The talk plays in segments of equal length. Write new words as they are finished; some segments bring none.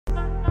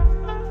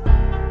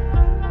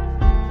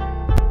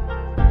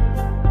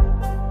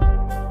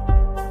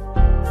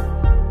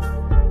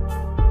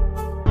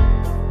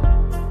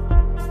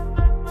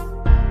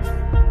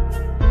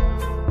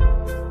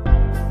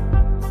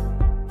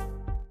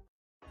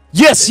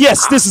Yes,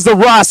 yes, this is the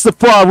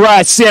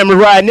Rastafari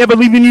Samurai, never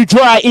leaving you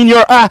dry in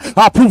your eye.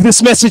 I prove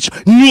this message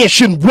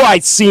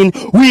nationwide scene.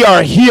 We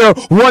are here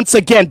once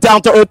again,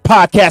 Down to Earth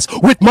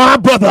Podcast with my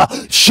brother,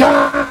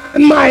 Sean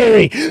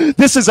Myrie.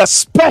 This is a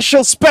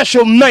special,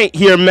 special night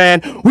here,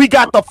 man. We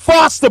got the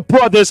Foster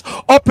brothers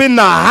up in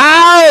the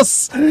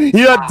house.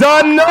 You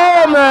don't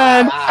know,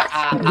 man.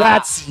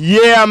 That's,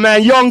 yeah,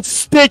 man. Young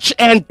Stitch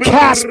and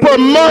Casper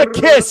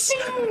Marcus.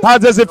 How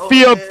does it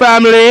feel,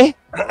 family?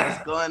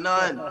 What's going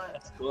on?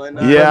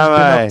 Yeah,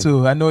 man. Up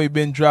to? I know you've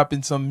been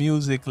dropping some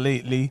music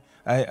lately.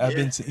 I've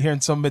been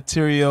hearing some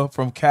material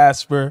from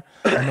Casper.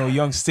 I know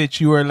Young Stitch,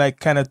 you were like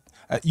kind of,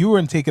 you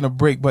weren't taking a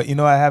break, but you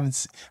know,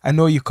 I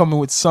know you're coming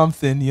with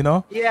something, you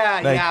know?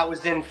 Yeah, I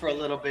was in for a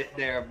little bit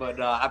there, but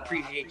I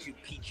appreciate you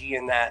PG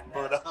in that.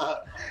 But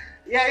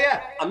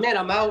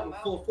I'm out in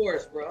full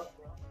force, bro.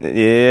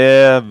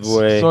 Yeah,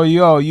 boy. So,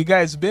 you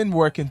guys been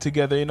working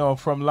together, you know,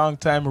 from long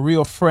time,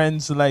 real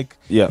friends. Like,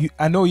 yeah.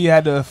 I know you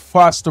had the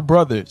Foster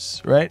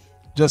brothers, right?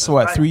 Just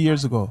what, 3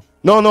 years ago?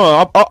 No,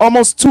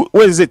 almost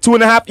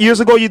 2.5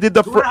 years ago you did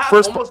the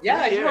first.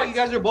 Yeah, you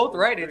guys are both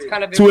right. It's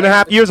kind of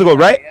 2.5 years ago,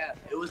 right? Yeah,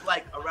 it was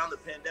like around the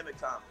pandemic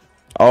time.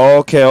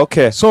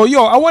 Okay. So,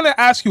 I want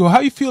to ask you how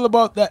you feel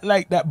about that,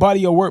 like that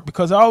body of work,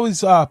 because I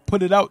always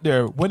put it out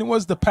there. When it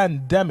was the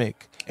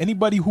pandemic,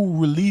 anybody who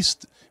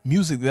released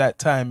music that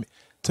time,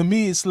 to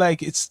me, it's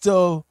like it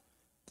still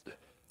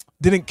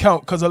didn't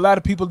count because a lot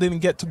of people didn't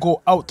get to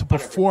go out to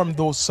perform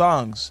those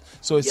songs.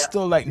 So it's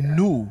still like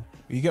new.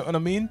 You get what I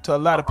mean? To a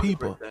lot of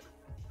people.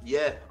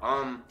 Yeah.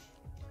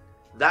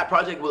 That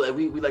project,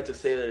 we like to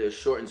say that it's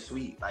short and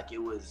sweet. Like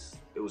it was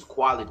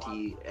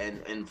quality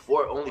and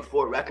only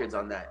 4 records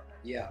on that.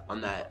 Yeah. On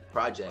that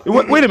project.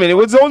 Wait a minute. It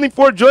was only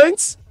 4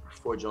 joints?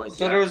 4 joints.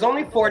 So there was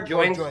only 4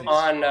 joints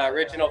on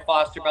original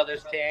Foster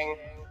Brothers thing.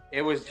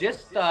 It was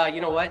just,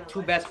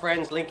 2 best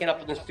friends linking up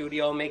in the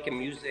studio, making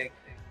music.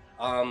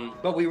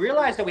 But we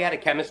realized that we had a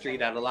chemistry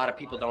that a lot of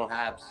people don't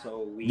have.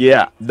 So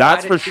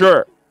that's for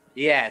sure.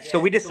 Yeah, so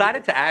we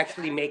decided to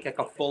actually make like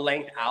a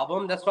full-length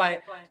album. That's why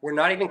we're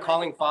not even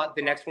calling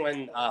the next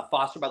one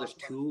Foster Brothers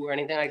 2 or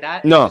anything like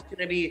that. No. It's just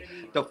going to be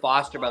the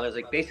Foster Brothers,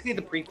 like basically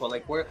the prequel.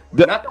 Like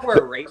not that we're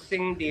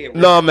erasing the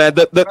original. No, man,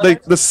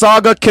 the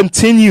saga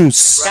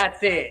continues.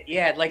 That's it.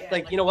 Yeah,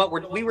 like you know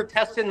what? We were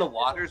testing the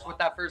waters with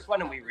that first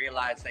one, and we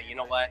realized that, you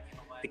know what?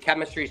 The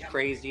chemistry is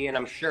crazy, and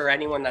I'm sure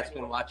anyone that's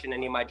been watching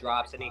any of my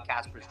drops, any of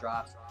Casper's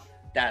drops,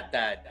 that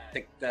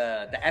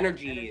the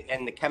energy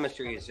and the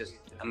chemistry is just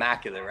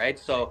immaculate, right?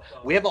 So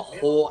we have a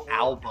whole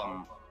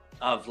album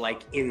of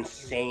like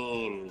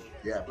insane.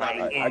 Yeah,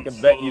 I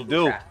can bet you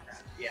do.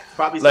 tracks. Yeah,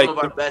 probably some of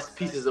our best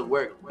pieces of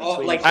work.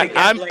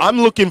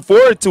 I'm looking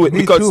forward to it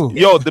because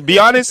to be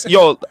honest,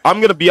 I'm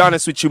gonna be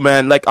honest with you,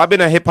 man. Like I've been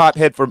a hip hop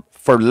head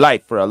for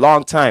life for a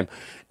long time.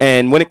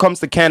 And when it comes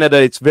to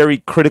Canada, it's very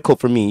critical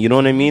for me. You know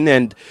what I mean?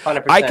 And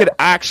 100%. I could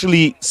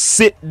actually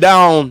sit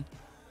down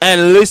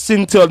and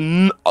listen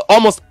to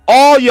almost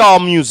all y'all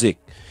music.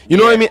 You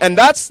know what I mean? And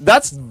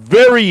that's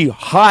very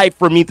high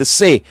for me to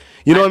say.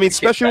 You know what I mean?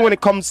 Especially when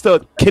it comes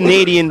to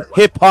Canadian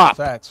hip hop.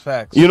 Facts.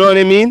 You know what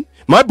I mean?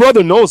 My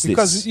brother knows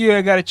because this.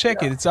 I gotta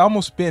check it. It's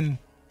almost been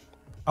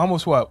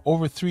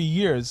over 3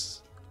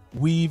 years.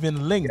 We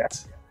even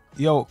linked.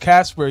 Yo,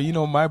 Casper, you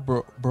know my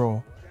bro,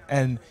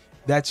 and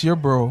that's your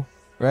bro,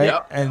 right?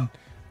 Yep. And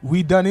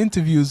we done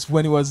interviews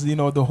when it was the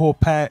whole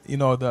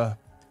the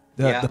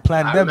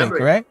pandemic,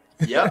 right?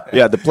 Yeah.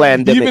 Yeah, the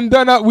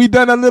pandemic. We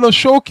done a little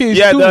showcase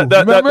too.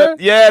 Remember?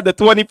 The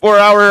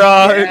 24-hour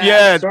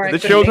the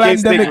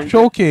showcase pandemic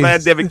showcase.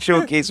 Pandemic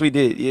showcase we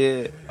did.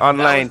 Yeah,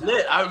 online. That was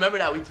lit. I remember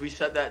that we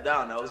shut that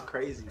down. That was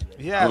crazy.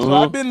 Yeah, so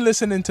I've been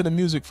listening to the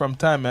music from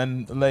time,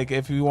 and like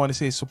if you want to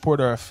say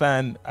supporter or a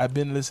fan, I've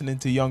been listening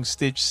to Young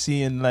Stitch,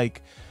 seeing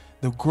like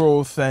the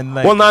growth and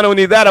like. Well, not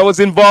only that, I was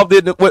involved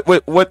in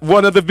with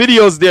one of the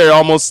videos there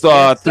almost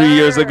 3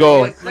 years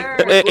ago in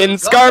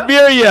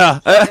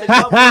Scarberia.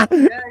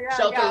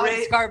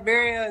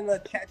 Scarberia in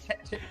the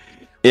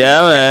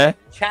Yeah, man.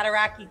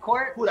 Chattaracky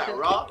Court. Who that,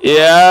 Rob?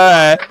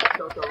 Yeah.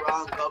 Shout out to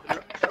Ron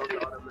Governor. Shout out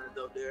to all the men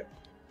out there.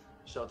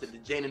 Shout out to the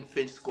Jane and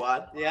Finch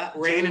squad. Yeah,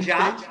 Jane and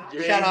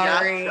Finch. Shout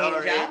out Rain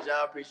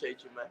Job.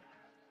 Appreciate you, man.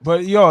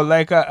 But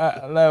like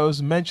I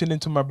was mentioning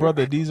to my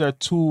brother, these are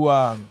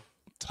 2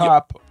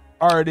 top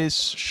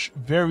artists,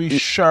 very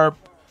sharp,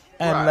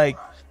 and like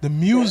the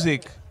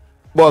music.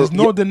 Well, there's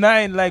no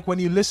denying, like when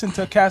you listen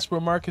to Casper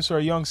Marcus or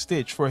Young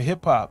Stitch for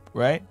hip hop,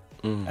 right?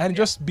 And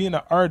just being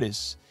an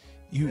artist,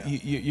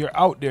 you're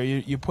out there.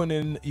 You put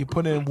in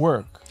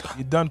work.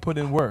 You done put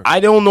in work. I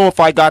don't know if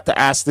I got to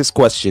ask this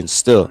question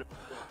still.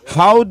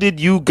 How did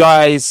you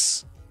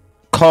guys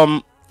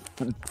come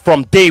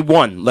from day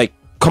one, like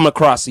come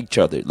across each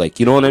other?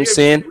 Like, you know what I'm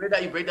saying? Weird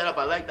that you break that up.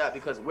 I like that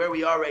because where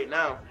we are right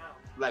now,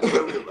 like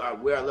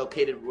we are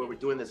located where we're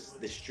doing this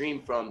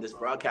stream from, this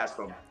broadcast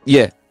from.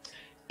 Yeah.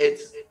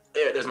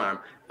 There's my arm.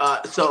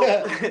 So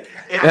it's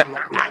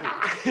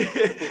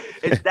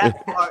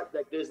that part.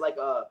 Like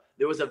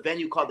there was a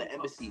venue called the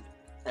Embassy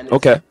and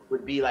Okay.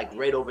 would be like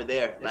right over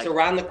there. It's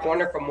around the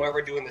corner from where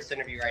we're doing this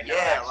interview right now.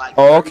 Yeah, like.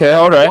 Oh, okay,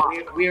 all right.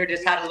 We were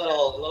just had a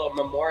little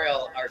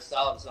memorial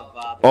ourselves of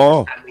the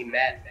Oh. first time we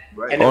met.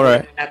 Right. And All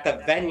right. at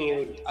the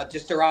venue,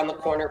 just around the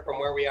corner from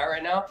where we are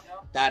right now,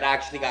 that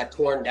actually got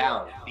torn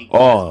down.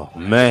 Oh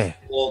man.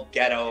 Old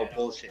ghetto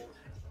bullshit.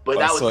 But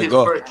that was so his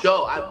go. first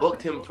show. I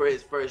booked him for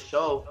his first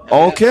show. And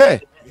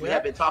Okay. We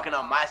had been talking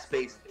on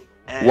MySpace.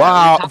 And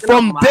Wow. we were talking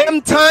From on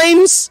them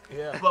times.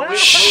 Yeah. But we-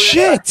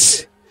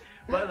 Shit.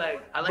 But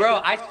like, I like Bro,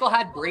 to- I still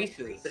had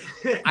braces.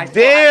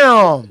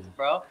 Damn.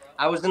 Bro,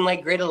 I was in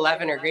like grade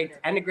 11 or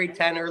end of grade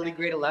 10, early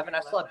grade 11. I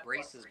still had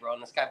braces, bro,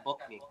 and this guy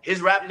booked me.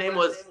 his rap name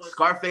was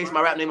Scarface.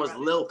 My rap name was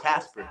Lil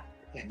Casper.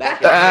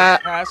 Back in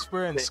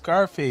Casper and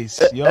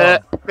Scarface. Yo.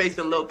 Scarface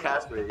and Lil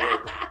Casper.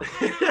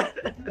 Yeah.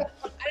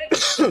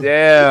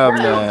 Damn,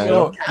 man.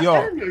 Yo.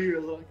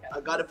 I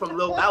got it from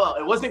Lil Bow Wow.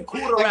 It wasn't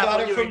cool to I rap got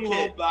when it you were a from kid.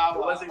 Lil Bow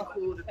Wow. It wasn't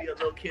cool to be a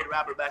little kid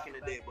rapper back in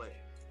the day,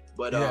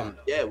 but Yeah.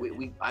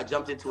 I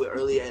jumped into it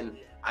early, and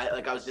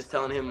I was just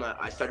telling him,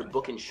 I started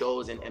booking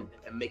shows and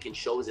making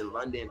shows in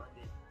London,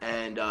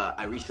 and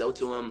I reached out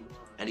to him,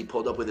 and he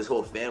pulled up with his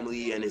whole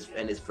family and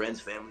his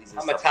friends' families. And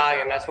I'm stuff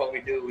Italian. Like That's what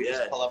we do. We Yeah.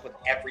 just pull up with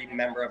every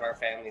member of our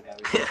family.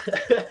 That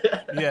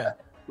we do. Yeah.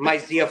 My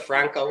Zia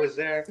Franco was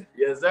there.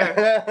 Yes, sir.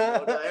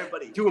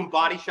 Everybody. Doing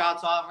body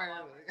shots off her.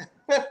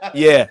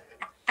 Yeah.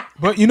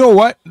 But you know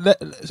what?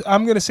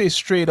 I'm going to say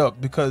straight up,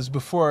 because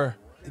before,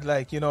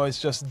 like, it's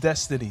just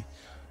destiny.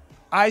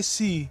 I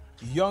see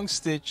Young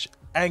Stitch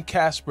and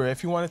Casper.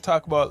 If you want to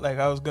talk about, like,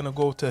 I was going to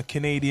go to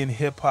Canadian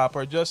hip hop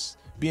or just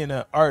being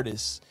an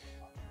artist,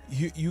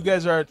 you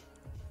guys are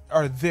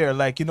there,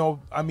 like,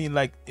 I mean,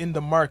 like, in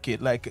the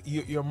market, like,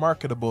 you're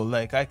marketable.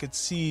 Like, I could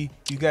see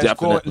you guys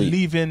Definitely.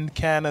 leaving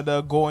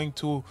Canada, going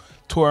to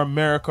tour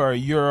America or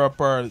Europe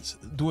or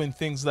doing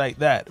things like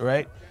that,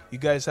 right? You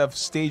guys have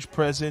stage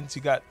presence,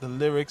 you got the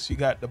lyrics, you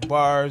got the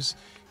bars,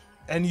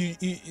 and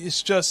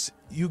it's just,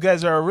 you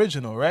guys are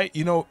original, right?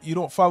 You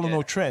don't follow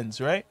no trends,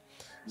 right?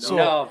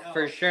 No,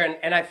 for sure.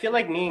 And I feel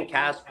like me and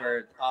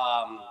Casper,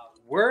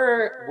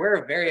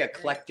 we're very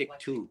eclectic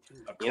too.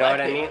 You know what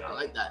I mean? I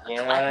like that. You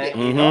know what I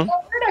mean? Mhm.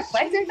 You're an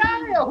eclectic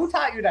guy? Yo, who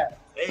taught you that?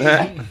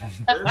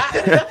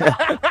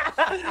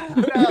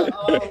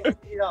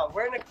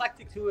 We're an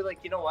eclectic too. Like,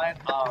 you know what?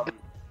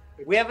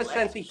 We have a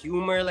sense of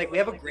humor. Like, we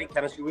have a great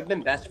chemistry. We've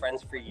been best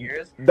friends for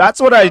years. That's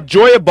what I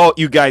enjoy about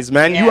you guys,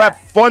 man. You Yeah. have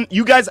fun.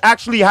 You guys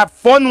actually have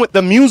fun with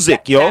the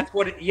music, yo. That's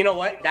what you know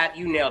what? That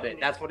you nailed it.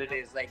 That's what it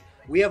is. Like,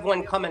 we have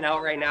one coming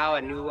out right now,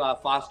 a new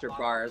Foster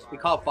bars. We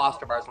call it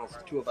Foster bars when it's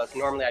the two of us.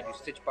 Normally I do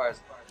Stitch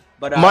bars.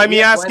 But Mind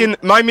me asking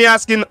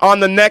on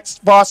the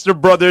next Foster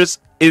Brothers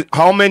is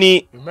how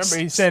many. Remember,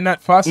 he said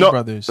not Foster No,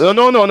 Brothers.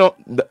 no.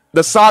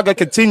 The saga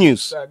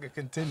continues. Saga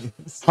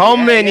continues. How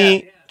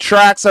many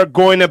tracks are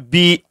going to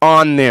be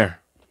on there?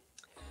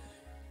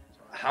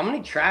 How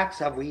many tracks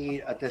have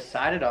we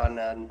decided on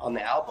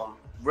the album?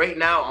 Right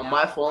now on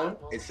my phone,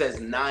 it says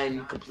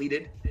 9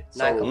 completed.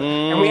 So,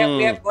 And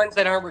we have ones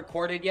that aren't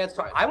recorded yet.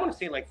 So I want to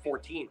say like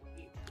 14.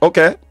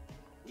 Okay.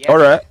 Yeah. All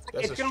right.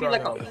 That's It's a gonna be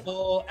like strong a album.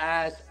 full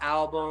ass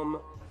album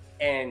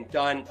and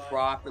done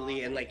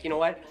properly. And like, you know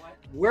what?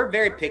 We're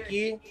very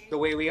picky the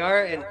way we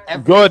are, and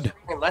Good.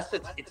 unless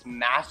it's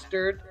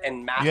mastered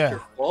and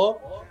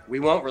masterful, we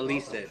won't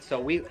release it. So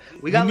we got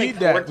We like need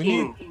that.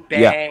 14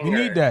 Yeah. bangers. We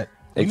need that.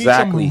 We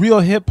Exactly. need some real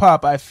hip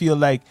hop, I feel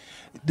like,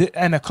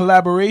 and a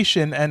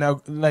collaboration, and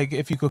like,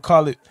 if you could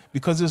call it,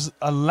 because there's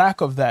a lack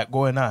of that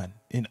going on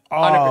in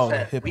all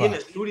 100%. hip we in the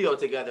hop. studio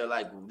together.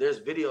 Like, there's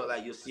video.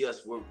 Like, you'll see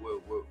us. We're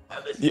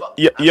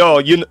Yo,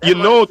 you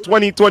know,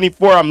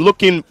 2024. I'm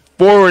looking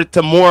forward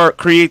to more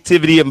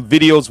creativity and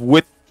videos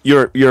with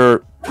your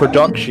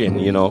production.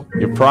 Your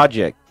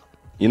project.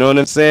 You know what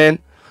I'm saying?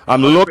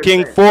 I'm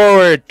looking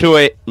forward to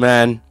it,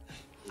 man.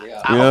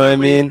 Yeah. You know what I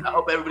mean? I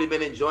hope everybody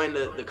been enjoying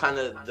the kind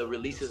of the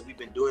releases we've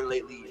been doing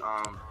lately.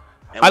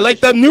 And I like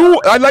the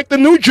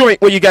new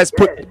joint where you guys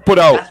put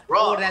out. That's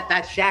raw. Oh, that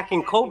Shaq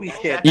and Kobe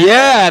shit.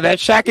 Yeah, that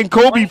Shaq and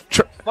Kobe.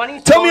 Funny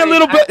Tell me a story,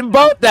 little bit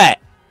about that.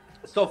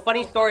 So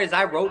funny story is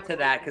I wrote to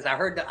that because I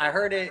heard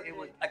it. It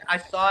was like I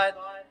saw it.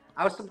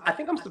 I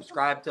think I'm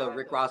subscribed to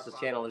Rick Ross's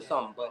channel or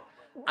something, but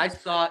I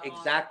saw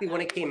exactly when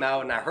it came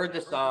out and I heard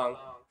the song.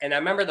 And I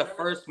remember the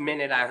first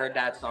minute I heard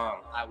that song,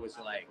 I was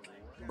like,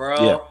 bro,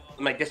 Yeah.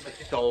 I'm like, this is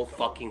so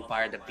fucking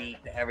fire. The beat,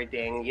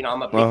 everything.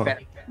 I'm a big fan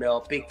of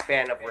Mill, big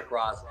fan of Rick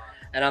Ross.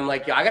 And I'm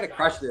like, yo, I gotta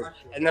crush this.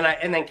 And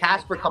then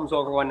Casper comes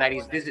over one night.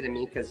 He's visiting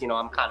me because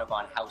I'm kind of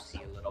on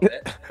housey a little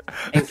bit.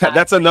 And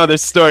That's another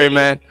story,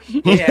 man.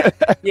 yeah.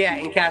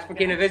 And Casper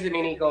came to visit me,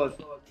 and he goes,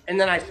 and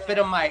then I spit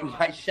him my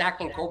Shaq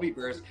and Kobe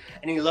verse,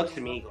 and he looks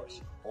at me, he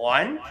goes,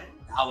 1,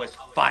 that was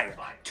fire.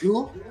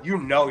 2, you're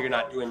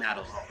not doing that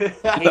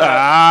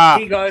alone.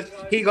 He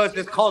goes,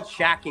 it's called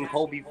Shaq and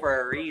Kobe for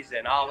a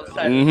reason. All of a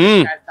sudden,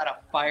 this guy's got a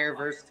fire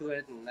verse to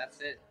it, and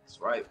that's it. That's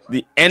right.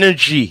 The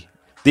energy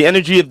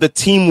of the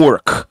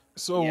teamwork.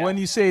 So when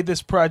you say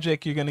this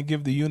project, you're gonna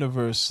give the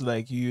universe,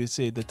 like you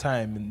say, the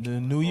time in the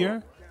new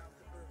year.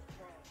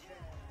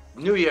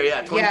 New Year,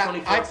 yeah,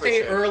 2024. Yeah, I'd for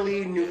say sure.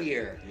 early New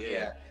Year. Yeah.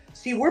 Yeah.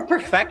 See, we're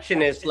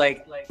perfectionists.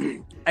 Like,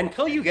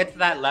 until you get to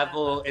that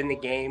level in the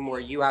game where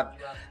you have,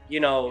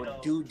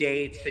 due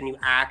dates and you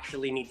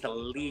actually need to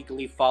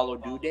legally follow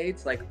due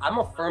dates. Like, I'm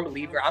a firm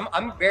believer.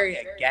 I'm very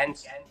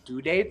against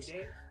due dates,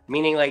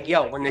 meaning like,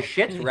 yo, when the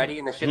shit's ready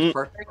and the shit's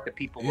perfect, the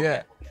people will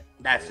get it.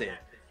 That's it.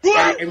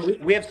 And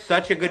we have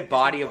such a good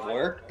body of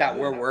work that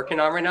we're working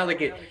on right now.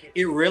 Like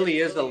it really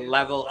is a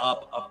level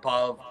up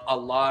above a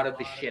lot of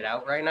the shit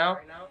out right now.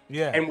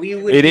 Yeah. And we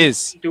would be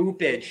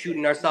stupid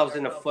shooting ourselves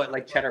in the foot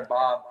like Cheddar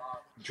Bob,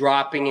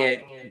 dropping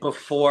it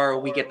before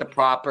we get the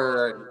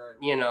proper,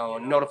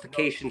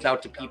 notifications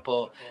out to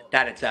people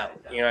that it's out.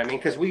 You know what I mean?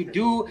 Because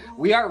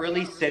we are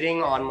really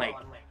sitting on like,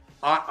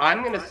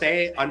 I'm going to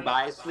say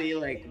unbiasedly,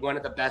 like one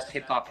of the best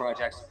hip hop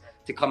projects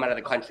to come out of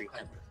the country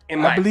ever.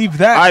 I believe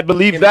that. I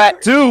believe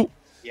that too.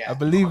 Yeah. I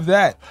believe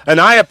that.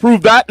 And I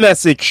approve that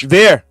message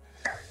there.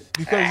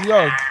 Because,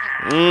 for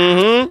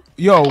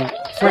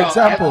Bro,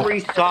 example. every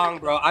song,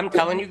 bro, I'm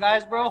telling you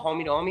guys, bro,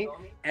 homie to homie,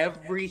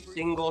 every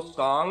single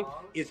song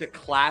is a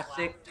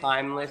classic,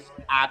 timeless,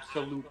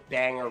 absolute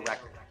banger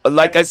record.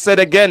 Like I said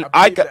again,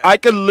 I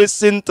could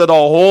listen to the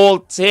whole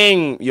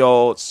thing,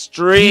 yo,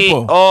 straight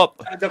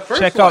up.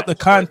 Check out the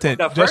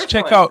content. Just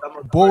check out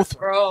both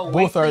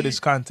artists'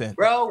 content.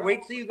 Bro,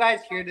 wait till you guys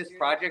hear this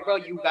project, bro.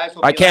 You guys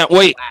will I can't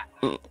wait.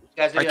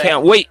 I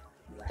can't wait.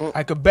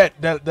 I could bet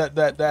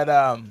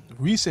that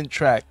recent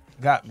track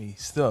got me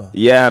still.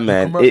 Yeah,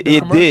 man.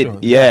 It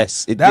did.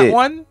 Yes, it did. That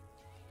one,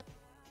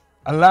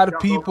 a lot of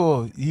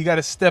people, you got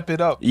to step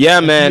it up. Yeah,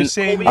 man.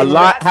 A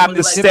lot have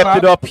to step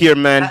it up here,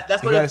 man.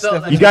 That's what it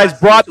felt like. You guys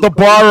brought the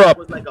bar up. It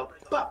was like a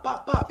bop,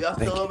 bop, bop. Y'all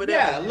still over there?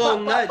 Yeah, a little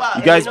nudge.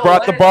 You guys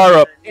brought the bar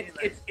up.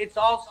 It's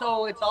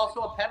also a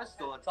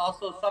pedestal. It's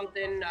also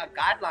something, a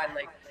guideline.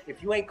 Like,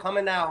 if you ain't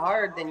coming that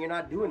hard, then you're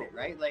not doing it,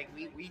 right? Like,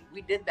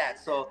 we did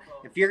that. So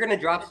if you're gonna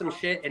drop some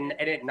shit and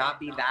it not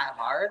be that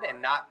hard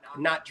and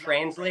not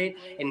translate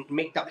and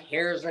make the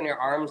hairs on your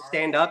arms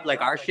stand up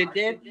like our shit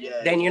did,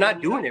 then you're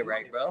not doing it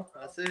right, bro.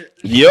 That's it.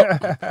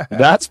 Yep,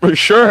 that's for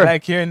sure. I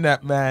like hearing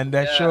that, man.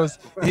 That shows,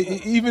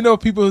 even though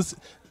people's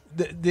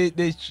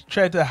they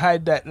try to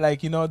hide that, like,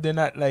 they're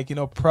not, like,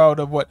 proud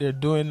of what they're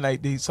doing.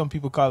 Like, some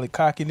people call it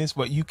cockiness,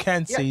 but you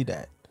can't say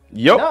that.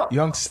 Yep. No.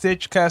 Young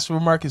Stitch, Casper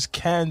Marcus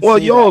can. Well,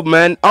 say yo, that.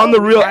 man, on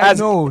the real, as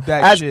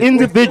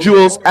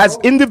individuals,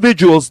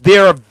 they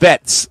are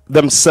vets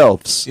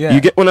themselves. Yeah.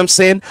 You get what I'm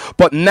saying?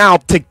 But now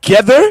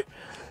together,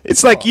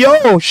 it's like,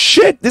 yo,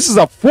 shit, this is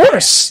a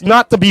force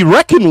not to be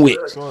reckoned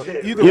with. So,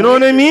 you know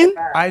what I mean?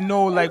 I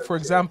know, like, for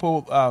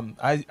example,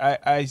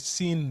 I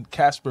seen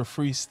Casper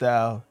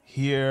freestyle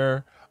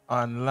here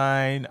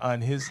online on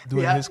his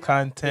his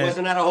content.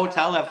 Wasn't at a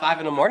hotel at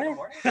 5 a.m?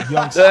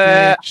 Young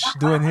Stitch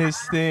doing his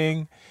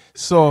thing.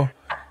 So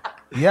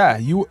yeah,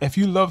 if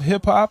you love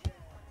hip hop,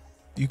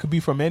 you could be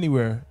from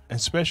anywhere,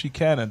 especially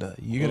Canada.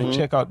 You're gonna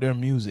check out their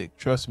music.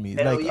 Trust me.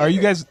 Like, are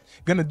you guys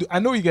gonna do? I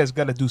know you guys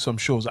gotta do some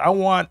shows. I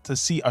want to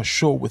see a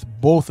show with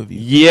both of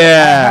you.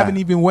 Yeah. I haven't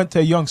even went to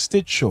a Young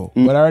Stitch show,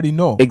 but I already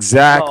know.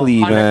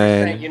 Exactly,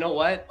 man. You know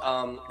what?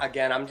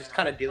 Again, I'm just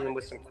kind of dealing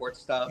with some court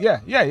stuff.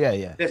 Yeah.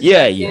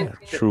 The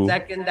True.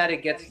 second that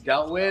it gets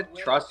dealt with,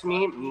 trust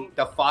me,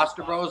 the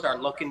Foster Bros are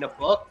looking to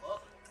book.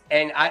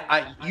 And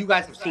you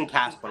guys have seen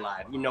Casper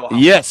live. You know how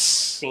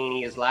insane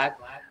he is live.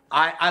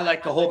 I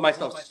like to hold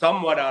myself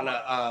somewhat on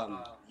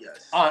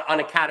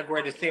a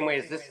category the same way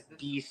as this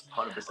beast.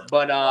 100%.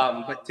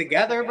 But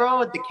together,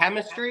 bro, the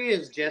chemistry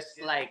is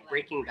just like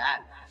Breaking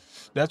Bad.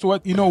 That's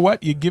what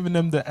You're giving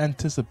them the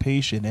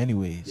anticipation,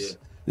 anyways. Yeah.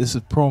 This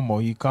is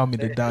promo. You call me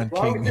the Don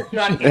King. It's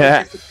not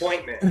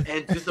disappointment.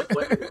 And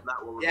disappointment is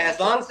not what we're As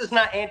long as it's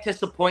not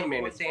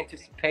disappointment, it's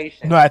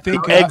anticipation. No, I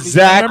think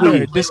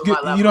Exactly.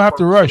 remember, you don't have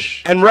to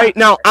rush. And right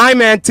now,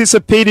 I'm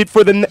anticipated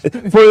for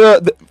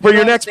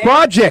your next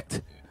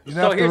project.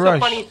 So here's a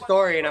funny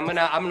story, and I'm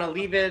gonna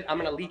leak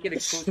it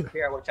exclusive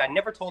here, which I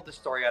never told the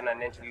story on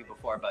an interview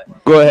before. But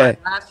Go ahead.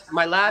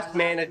 My last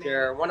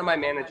manager, one of my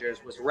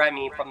managers, was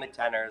Remy from the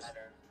Tenors.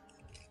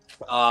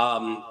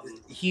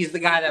 He's the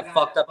guy that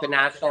fucked up the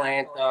national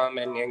anthem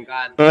and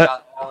got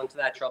all into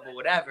that trouble,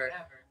 whatever.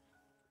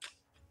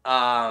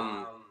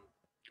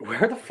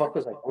 Where the fuck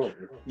was I going?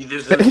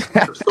 There's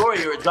a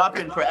story you're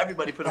dropping for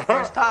everybody for the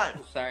first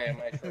time. Sorry, I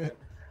might tripping.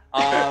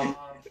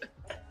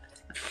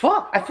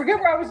 Fuck, I forget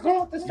where I was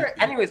going with this story.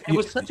 Anyways, it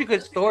was such a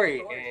good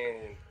story.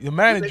 And your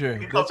manager.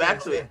 You come back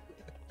to it.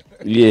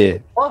 Yeah.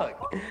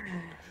 fuck.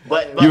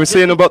 But You were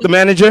saying about the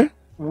manager?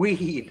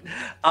 Weed.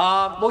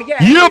 Well,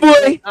 yeah. Yeah,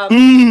 boy.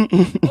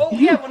 Oh,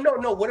 yeah.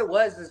 Well, no. What it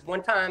was is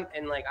one time,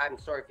 and like, I'm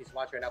sorry if he's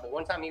watching right now, but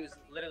one time he was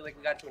literally like,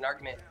 we got into an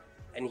argument,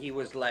 and he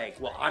was like,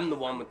 well, I'm the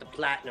one with the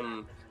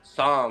platinum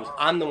songs.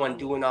 I'm the one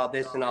doing all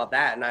this and all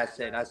that. And I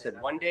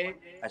said, one day,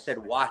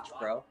 watch,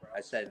 bro.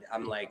 I said,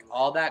 I'm like,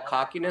 all that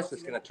cockiness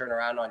is going to turn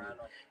around on you.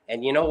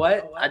 And you know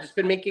what? I've just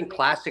been making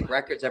classic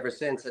records ever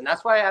since. And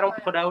that's why I don't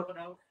put out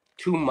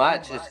too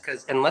much is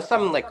because unless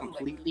I'm like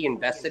completely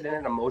invested in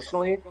it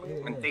emotionally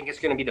and think it's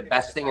gonna be the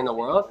best thing in the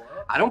world,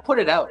 I don't put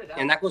it out.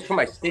 And that goes for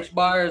my Stitch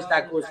bars.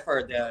 That goes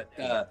for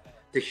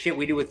the shit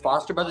we do with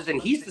Foster Brothers, and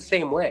he's the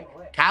same way.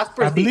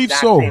 Casper's I the believe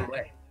exact so. same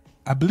way.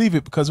 I believe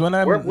it because when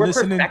I'm We're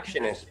listening,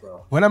 perfectionists,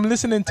 bro. when I'm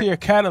listening to your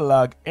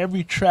catalog,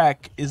 every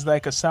track is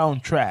like a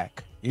soundtrack.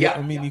 Yeah.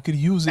 I mean, you could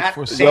use it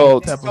for Yo,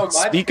 some type so of. much.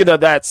 speaking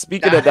of that,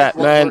 That's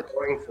what man.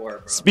 we're going for,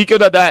 bro.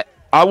 Speaking of that,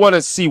 I want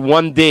to see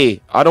one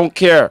day. I don't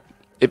care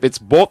if it's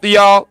both of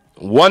y'all,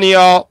 one of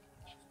y'all.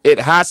 It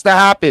has to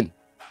happen,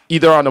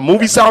 either on a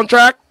movie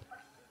soundtrack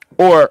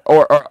or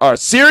a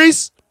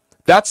series.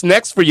 That's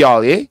next for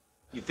y'all, eh?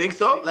 You think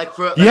so? Like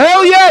for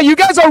Hell yeah, you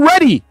guys are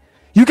ready.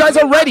 You guys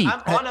are ready.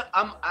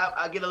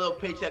 I get a little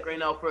paycheck right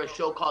now for a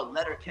show called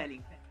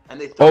Letterkenny, and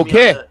they throw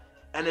Okay. me on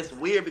and it's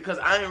weird because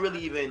I didn't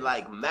really even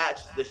like match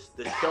the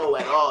show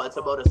at all. It's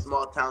about a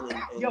small town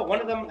in Yo, one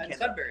of them in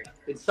Sudbury.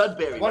 In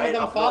Sudbury. One right?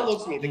 of them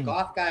follows me, the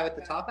goth guy with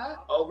the top hat.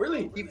 Oh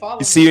really? He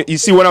follows me. You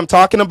see what I'm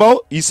talking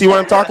about? You see what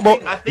I'm talking I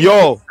about? think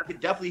Yo, I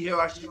could definitely hear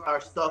our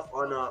stuff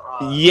on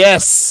a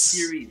yes,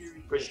 series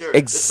for sure.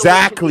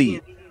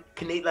 exactly.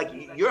 Canadian,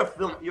 like you're a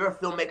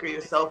filmmaker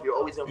yourself. You're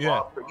always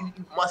involved. Yeah.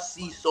 You must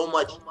see so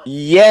much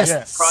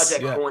Yes,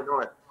 project Yeah. going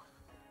on.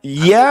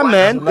 yeah,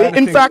 man. There's a lot of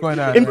In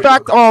things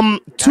fact, going on.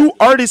 two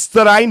artists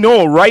that I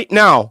know right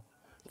now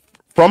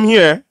from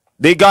here,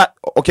 they got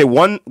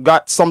one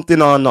got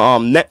something on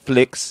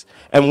Netflix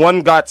and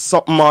one got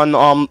something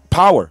on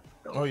Power.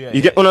 Oh yeah.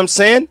 You get what I'm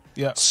saying?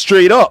 Yeah.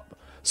 Straight up.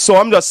 So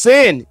I'm just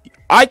saying,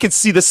 I could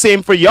see the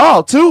same for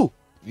y'all too.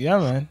 Yeah,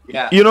 man.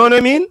 Yeah. You know what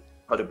I mean?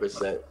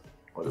 100%.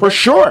 For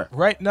sure.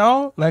 Right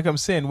now, like I'm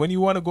saying, when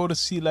you want to go to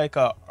see like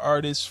a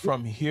artist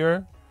from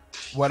here,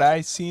 what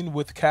I seen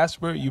with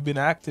Casper, you've been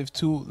active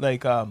too.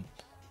 Like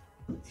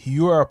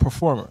you are a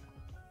performer.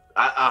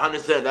 I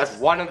understand. That's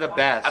One of the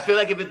best. I feel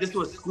like if this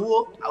was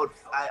school,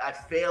 I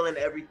fail in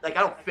every. Like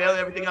I don't fail in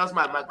everything else.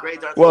 My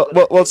grades aren't. Well, so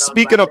good. well.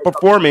 Speaking of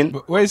performing,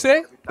 What you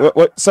say?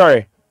 what?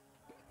 Sorry.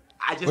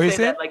 I just What you say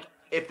say? that like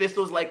if this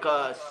was like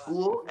a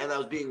school and I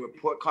was being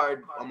report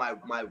card on my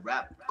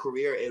rap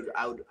career,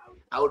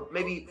 I would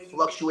maybe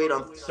fluctuate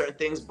on certain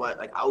things, but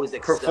like I always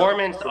excel.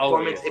 Performance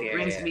always, it yeah,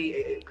 brings yeah. me,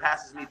 it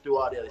passes me through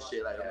all the other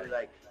shit. Like I'll be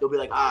like, they'll be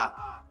like, all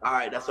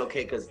right, that's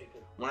okay, because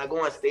when I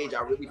go on stage,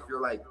 I really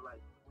feel like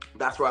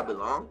that's where I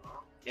belong.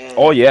 And,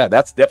 Oh yeah,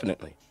 that's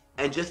definitely.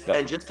 and just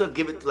to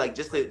give it like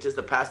just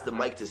to pass the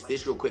mic to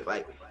Stitch real quick,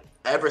 like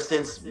ever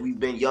since we've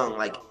been young,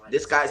 like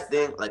this guy's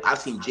thing, like I've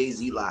seen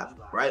Jay-Z live,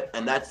 right?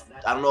 And that's,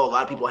 I don't know, a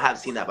lot of people have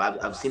seen that,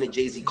 but I've seen a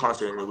Jay-Z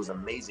concert and it was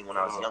amazing when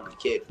I was a younger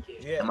kid.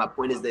 And my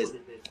point is this: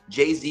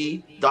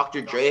 Jay-Z,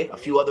 Dr. Dre, a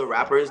few other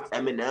rappers,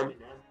 Eminem,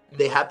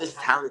 they have this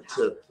talent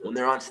to, when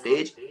they're on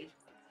stage,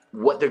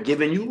 what they're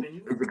giving you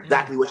is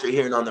exactly what you're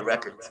hearing on the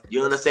records. You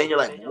know what I'm saying? You're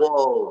like,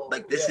 whoa,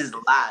 like this is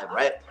live,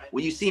 right?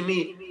 When you see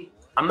me,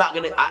 I'm not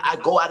gonna, I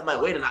go out of my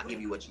way to not give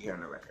you what you hear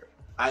on the record.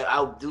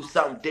 I'll do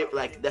something different,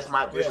 like that's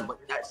my version, but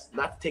that's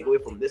not to take away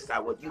from this guy.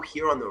 What you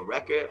hear on the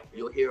record,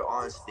 you'll hear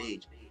on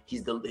stage.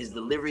 His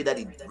delivery that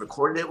he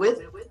recorded it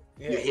with,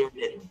 you're hearing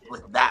it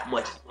with that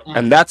much.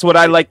 And that's what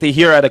I like to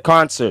hear at a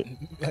concert.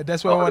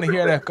 That's what I want to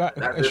hear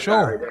at a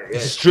show. Right there, yeah.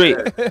 Straight.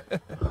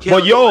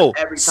 Kills yo, it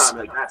every time,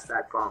 like that's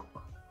that song.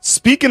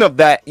 Speaking of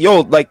that, yo,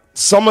 like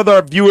some of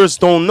our viewers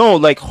don't know,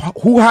 like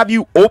who have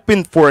you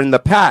opened for in the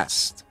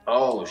past?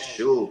 Oh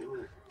shoot.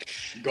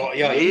 Go,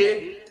 yo,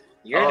 Me?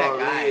 you're that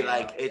guy. Really?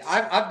 Like it's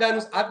I've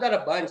done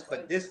a bunch,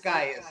 but this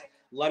guy is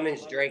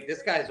Lemon's Drake.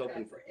 This guy's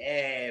open for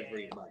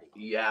everybody.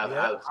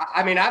 yeah.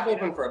 I mean, I've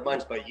opened for a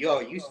bunch, but yo,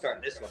 you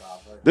start this one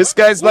off. This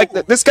guy's like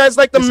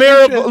the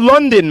mayor of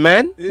London,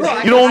 man. Bro,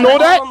 You don't know I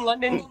that? call him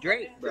London's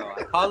Drake, bro.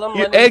 I call him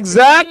You- London's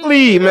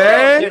exactly, Bro,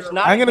 man. there's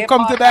not I'm a gonna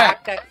come to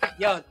hip-hop that. act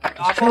yo,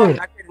 I'll go on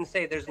record and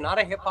say there's not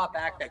a hip hop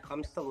act that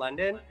comes to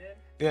London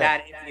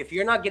that if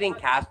you're not getting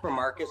Casper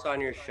Marcus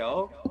on your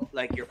show,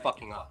 like you're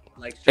fucking up.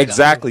 Like straight up.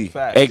 Exactly.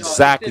 Facts.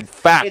 Exactly.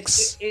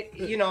 Facts.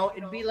 You know,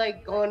 it'd be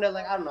like going to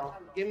like I don't know.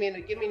 Give me an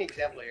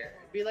example here.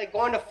 It'd be like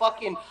going to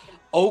fucking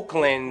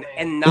Oakland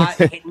and not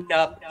hitting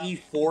up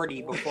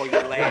E40 before you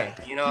land.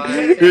 You know, what I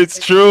mean? It's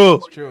true.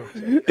 True.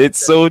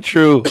 It's so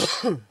true.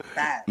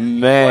 That.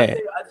 Man.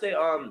 I'd say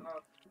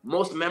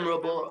most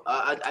memorable.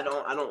 I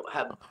don't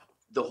have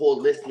the whole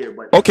list here,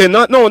 but Okay,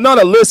 not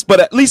a list, but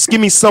at least give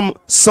me some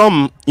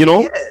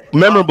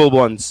memorable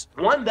ones.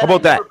 one that How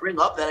about I never that? bring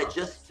up that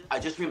I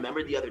just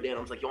remembered the other day, and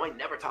I was like, yo, I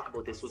never talk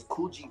about this. Was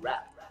Cool G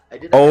Rap. I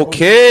did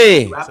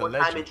Okay. rap one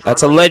time in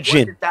That's a Toronto. legend.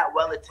 Wasn't that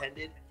well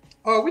attended?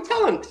 Oh, are we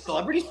telling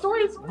celebrity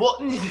stories? Well,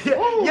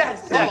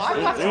 yes, Oh,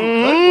 I got some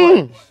Mm. good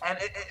ones. and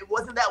it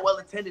wasn't that well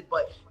attended,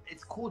 but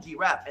it's Cool G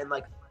Rap, and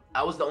like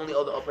I was the only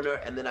other opener,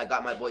 and then I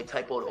got my boy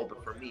Typo to open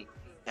for me,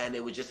 and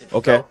it was just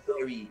Okay.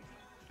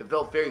 it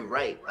felt very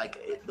right,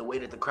 like the way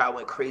that the crowd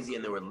went crazy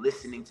and they were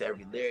listening to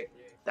every lyric,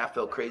 that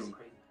felt crazy.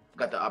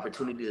 Got the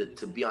opportunity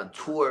to be on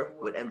tour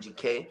with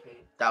MGK,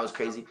 that was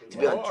crazy. To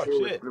be on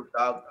tour with Snoop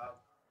Dogg,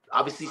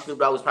 obviously Snoop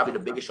Dogg was probably the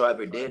biggest show I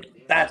ever did.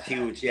 That's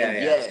huge. Yeah.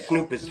 Yeah.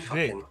 Snoop is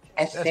fucking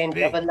big.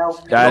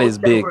 That is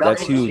big.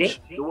 That's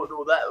huge. I'm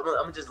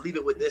gonna just leave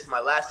it with this. My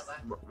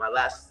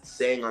last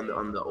saying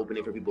on the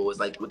opening for people was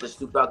like with the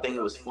Snoop Dogg thing.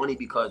 It was funny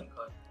because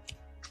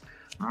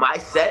my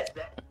set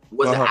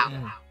was an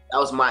hour. That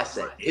was my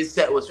set. His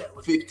set was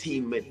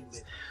 15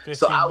 minutes.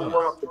 So I would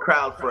warm up the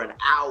crowd for an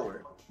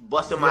hour,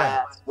 busting my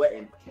ass,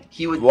 sweating.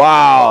 He would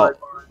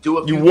do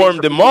a few. You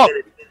warmed him up.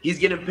 He's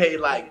getting paid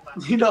like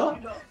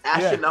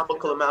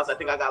astronomical amounts. I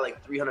think I got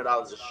like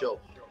 $300 a show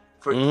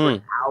for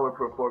an hour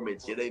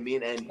performance. You know what I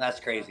mean? And that's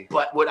crazy.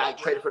 But would I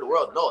trade it for the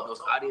world? No,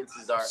 those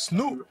audiences are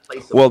Snoop.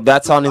 Well,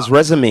 that's on his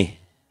resume.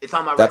 It's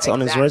on my. That's on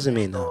his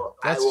resume now. So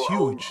that's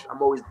huge.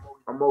 I'm always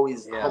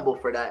humble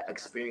for that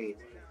experience.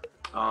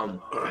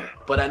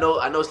 But I know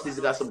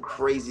Steezy got some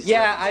crazy.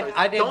 Yeah,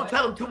 I didn't. Don't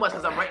tell him too much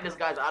because I'm writing this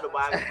guy's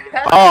autobiography.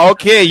 Oh,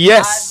 okay,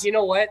 yes. You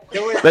know what?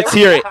 Let's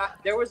hear it.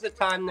 There was a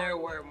time there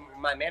where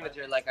my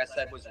manager, like I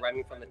said, was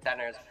Remy from the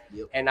Tenors,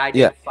 Yep. and I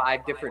did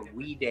 5 different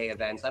We Day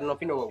events. I don't know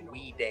if you know what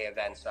We Day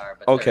events are,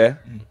 but Okay.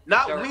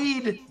 Not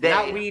weed day.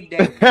 Not weed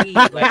day. We,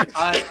 like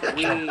us,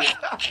 we.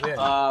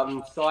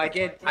 So I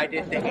did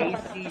the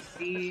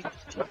ACC,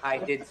 I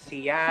did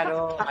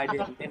Seattle, I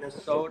did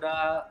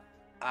Minnesota,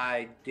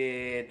 I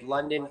did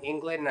London,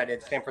 England, and I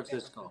did San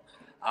Francisco.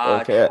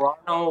 Okay.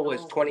 Toronto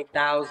was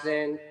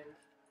 20,000.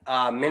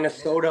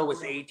 Minnesota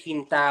was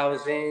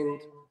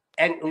 18,000.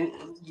 And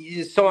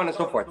so on and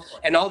so forth.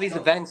 And all these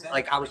events,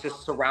 like I was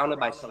just surrounded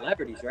by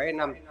celebrities, right?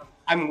 And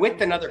I'm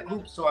with another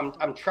group, so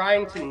I'm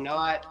trying to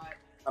not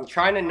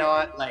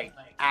like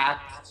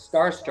act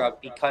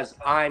starstruck because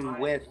I'm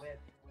with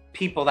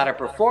people that are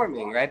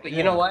performing, right? But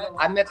you know what?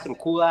 I met some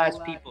cool ass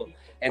people,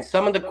 and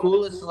some of the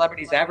coolest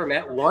celebrities I ever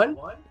met.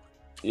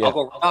 I'll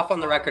go off on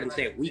the record and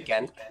say it,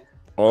 Weekend.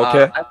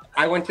 Okay.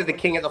 I went to the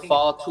King of the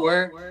Fall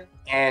tour,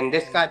 and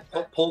this guy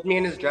pulled me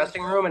in his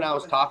dressing room, and I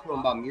was talking to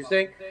him about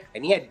music,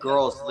 and he had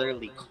girls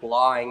literally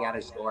clawing at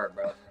his door,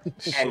 bro.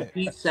 And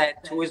he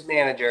said to his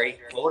manager,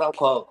 quote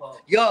unquote,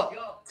 "Yo,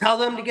 tell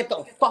them to get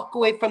the fuck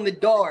away from the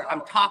door.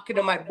 I'm talking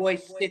to my boy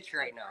Stitch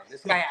right now."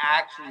 This guy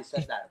actually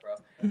said that, bro.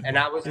 And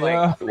I was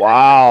like,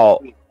 wow.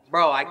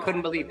 Bro, I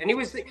couldn't believe it. And he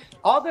was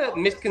all the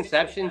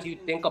misconceptions you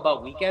think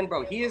about Weekend,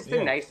 bro. He is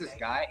the nicest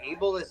guy.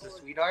 Abel is a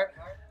sweetheart.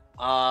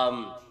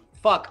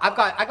 Fuck,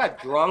 I got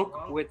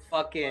drunk with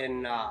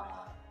fucking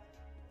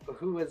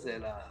who is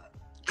it?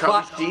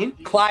 Charlie Sheen?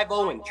 Clive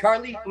Owen.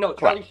 Charlie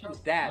Sheen's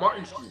dad.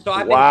 Martin Sheen. So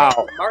I've been drunk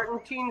with Martin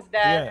Sheen's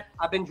dad. Yeah.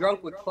 I've been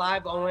drunk with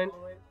Clive Owen.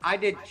 I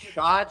did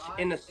shots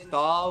in a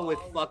stall with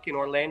fucking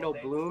Orlando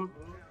Bloom.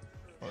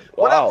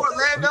 What up,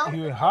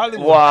 Orlando?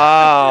 Hollywood.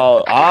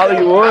 Wow,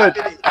 Hollywood.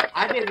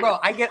 I did, bro.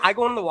 I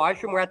go in the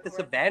washroom. We're at this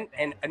event,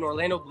 and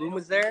Orlando Bloom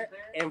was there,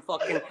 and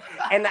fucking,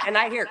 and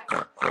I hear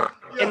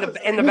in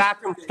the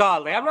bathroom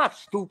stall. Like, I'm not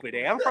stupid.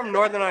 I'm from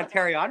Northern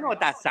Ontario. I know what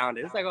that sound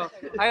is. I go,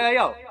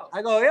 yo,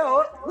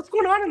 what's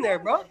going on in there,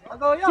 bro? I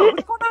go, yo,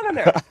 what's going on in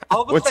there?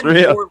 All of a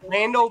sudden,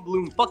 Orlando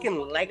Bloom, fucking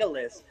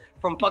Legolas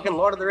from fucking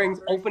Lord of the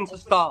Rings, opens the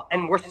stall,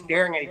 and we're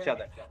staring at each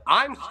other.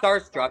 I'm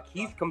starstruck.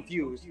 He's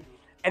confused.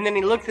 And then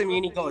he looks at me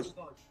and he goes,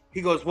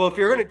 well, if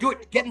you're going to do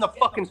it, get in the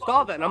fucking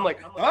stall then. I'm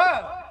like,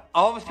 ah.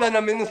 All of a sudden,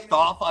 I'm in the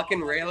stall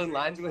fucking railing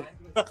lines with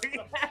fucking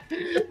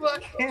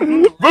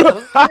Clip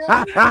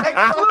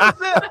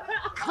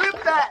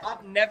that.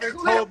 I've never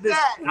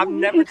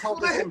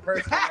told this in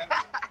person.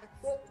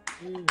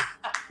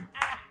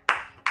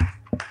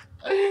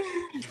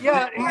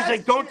 Yeah, and he's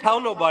like, don't tell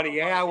nobody.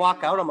 Yeah, I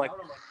walk out. I'm like,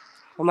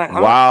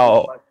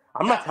 wow.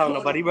 I'm not telling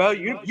nobody, bro.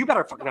 You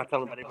better fucking not tell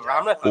nobody, bro.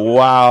 I'm not.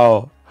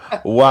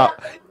 Wow.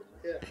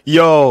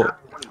 Yo,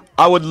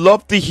 I would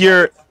love to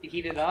hear.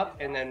 Heat it up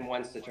and then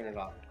once to turn it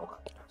off.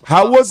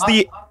 How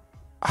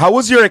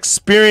was your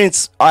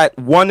experience at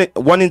 1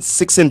 in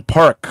 6 in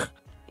Park?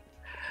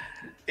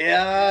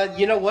 Yeah,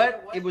 you know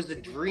what? It was a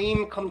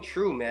dream come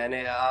true, man.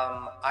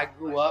 I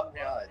grew up.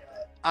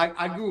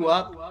 I grew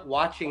up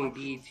watching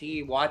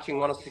BET, watching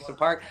 106 in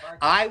Park.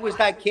 I was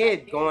that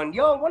kid going,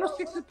 yo,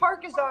 106 in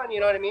Park is on, you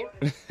know what I mean?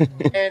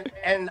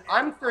 and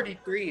I'm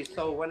 33,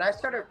 so when I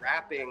started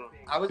rapping,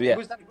 it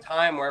was that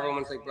time where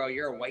everyone's like, bro,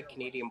 you're a white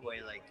Canadian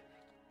boy, like,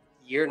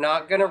 you're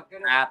not gonna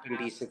rap and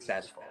be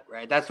successful,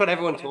 right? That's what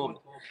everyone told me.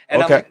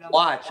 And I'm like,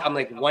 I'm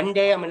like, one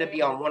day I'm gonna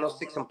be on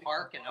 106 in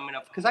Park, and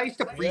because I used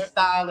to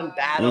freestyle and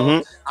battle.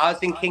 Mm-hmm. I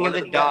was in King of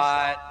the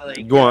Dot.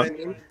 Like, go on. I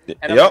mean?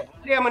 And I'm like,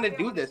 one day I'm gonna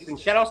do this. And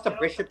shout outs to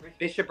Bishop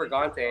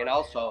Bergante, and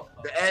also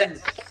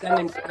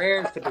sending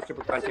prayers to Bishop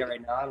Bergante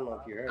right now. I don't know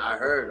if you heard. I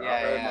heard.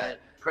 Man.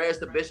 Prayers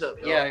to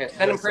Bishop. Yo. Yeah,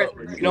 sending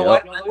prayers. You know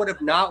what? I would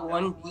have not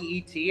won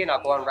BET, and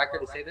I'll go on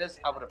record and say this.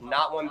 I would have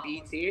not won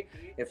BET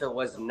if it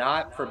was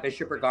not for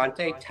Bishop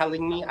Bergante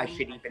telling me I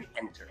should even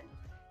enter.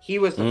 He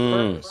was the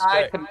first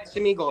guy to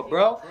message me, go,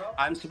 bro,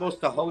 I'm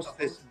supposed to host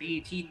this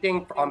BET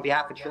thing on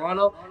behalf of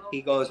Toronto.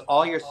 He goes,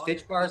 all your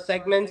Stitch Bar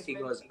segments, he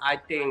goes, I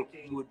think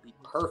you would be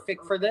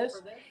perfect for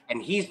this.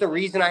 And he's the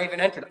reason I even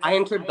entered. I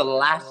entered the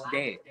last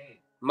day.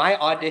 My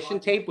audition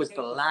tape was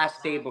the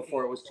last day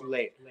before it was too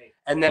late.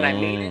 And then I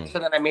made it. So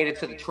then I made it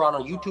to the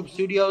Toronto YouTube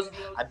studios.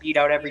 I beat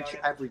out every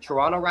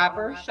Toronto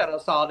rapper. Shout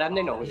out to all of them.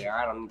 They know who they are.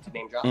 I don't need to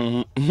name drop.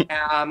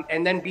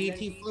 And then BET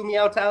flew me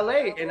out to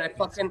LA, and I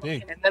fucking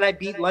and then I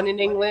beat London,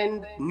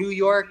 England, New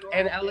York,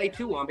 and LA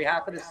too on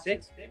behalf of the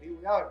Six. Baby,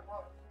 we out.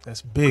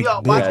 That's big. We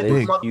all Big. watching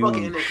this Big.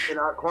 motherfucker in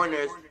our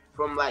corners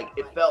from like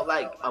it felt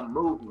like a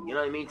movie. You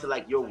know what I mean? To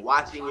like you're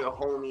watching your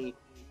homie.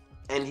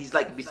 And he's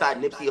like beside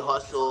Nipsey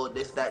Hussle,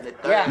 this, that, and the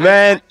third. Yeah,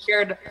 man.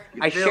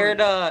 I shared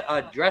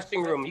a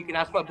dressing room. You can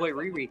ask my boy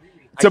Riri.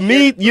 To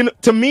me,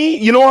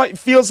 you know what it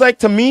feels like.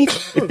 To me,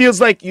 it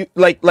feels like you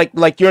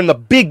like you're in the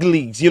big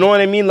leagues. You know what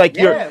I mean? Like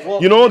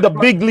you know the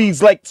big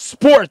leagues, like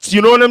sports.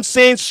 You know what I'm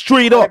saying?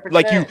 Straight up, 100%.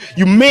 Like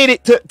you made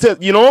it to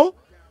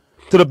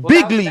to the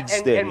big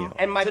leagues.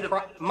 And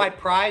my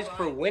prize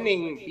for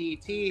winning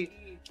BET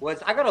was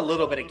I got a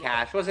little bit of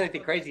cash. It wasn't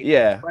anything crazy.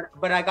 Yeah.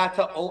 But I got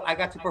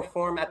to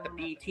perform at the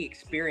BET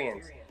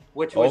Experience,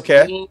 which was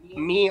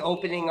me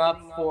opening up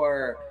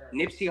for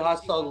Nipsey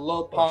Hussle,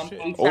 Lil Pump,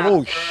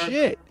 Oh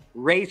shit.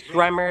 Ray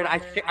Sremmurd. I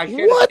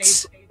shared a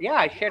stage. Yeah,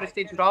 I shared a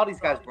stage with all these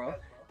guys, bro.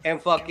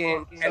 And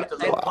fucking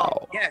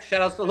wow. Yeah,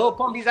 shout out to Lil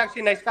Pump. He's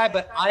actually a nice guy,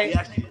 but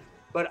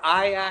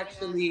I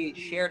actually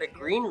shared a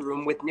green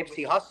room with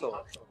Nipsey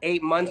Hussle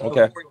 8 months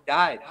before he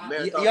died.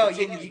 Yo,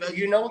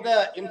 you know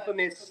the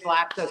infamous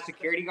slap the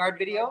security guard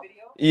video?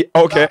 Yeah,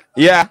 okay.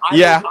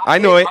 I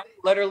know it. I'm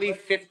literally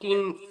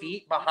 15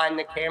 feet behind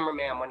the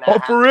cameraman when that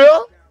happened. For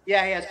real?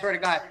 Yeah, swear to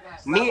God.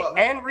 Me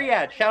and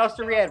Riyadh. Shout outs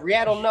to Riyadh.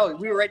 Riyadh will know.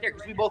 We were right there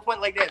because we both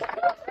went like this.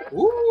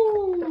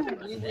 Ooh.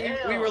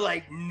 We were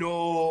like,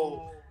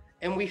 no.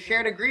 And we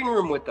shared a green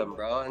room with him,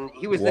 bro. And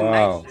he was the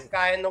nicest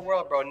guy in the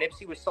world, bro.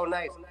 Nipsey was so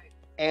nice.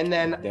 And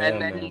then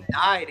he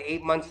died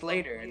 8 months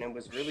later, and it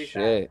was really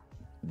sad.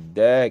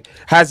 Dang.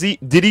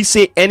 Did he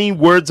say any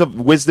words of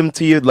wisdom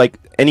to you, like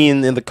any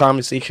in the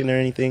conversation or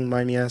anything?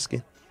 Mind me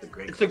asking?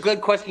 It's a good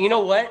question. You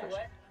know what?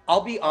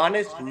 I'll be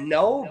honest,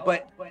 no,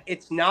 but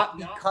it's not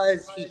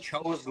because he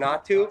chose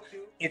not to.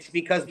 It's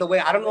because the way,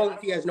 I don't know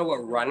if you guys know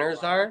what runners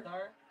are.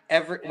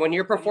 When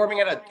you're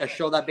performing at a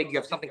show that big, you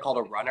have something called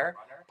a runner.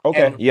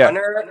 Okay, and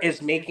runner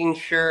is making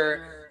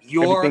sure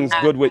everything's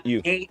good with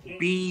you.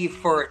 8B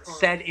for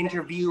said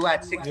interview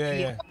at 6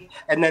 p.m.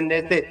 And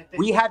then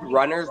we had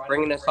runners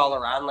bringing us all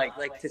around.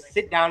 Like to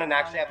sit down and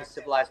actually have a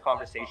civilized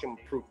conversation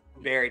proved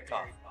very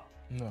tough.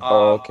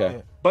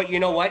 Okay. But you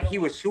know what? He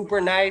was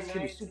super nice. He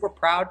was super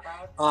proud.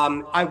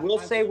 I will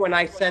say when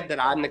I said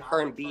that I'm the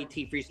current BET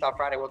Freestyle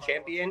Friday World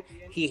Champion,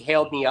 he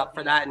hailed me up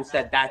for that and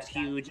said, that's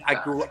huge.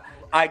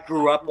 I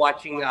grew up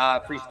watching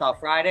Freestyle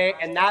Friday,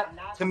 and that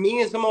to me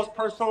is the most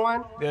personal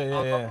one.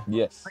 Yeah.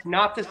 Yes.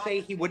 Not to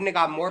say he wouldn't have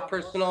got more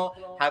personal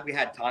had we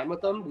had time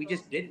with him. We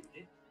just didn't.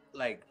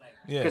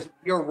 Because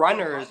your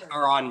runners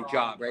are on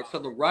job, right? So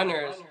the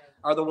runners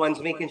are the ones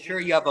making sure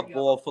you have a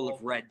bowl full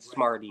of red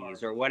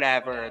Smarties or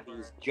whatever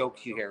these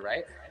jokes you hear,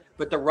 right?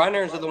 But the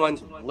runners are the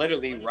ones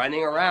literally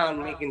running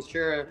around making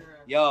sure,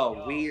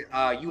 yo, you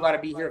got to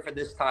be here for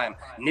this time.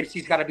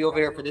 Nipsey's got to be over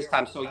here for this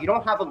time. So you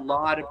don't have a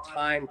lot of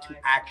time to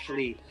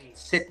actually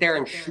sit there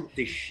and shoot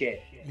this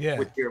shit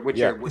with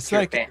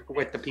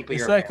the people.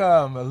 It's like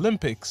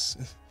Olympics.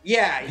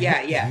 Yeah.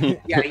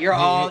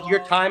 Your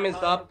time is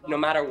up no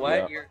matter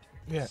what.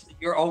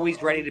 You're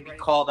always ready to be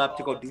called up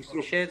to go do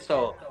some shit.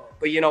 So.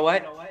 But you know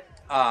what?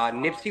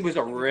 Nipsey was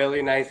a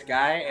really nice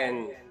guy,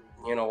 and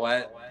you know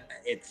what?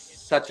 It's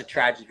such a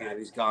tragedy that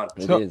he's gone.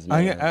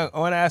 I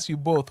want to ask you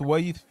both, what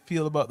do you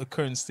feel about the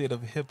current state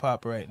of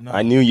hip-hop right now?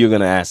 I knew you were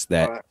going to ask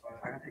that.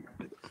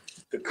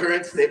 The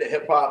current state of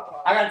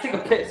hip-hop. I got to take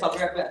a piss. I'll be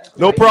right back.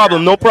 No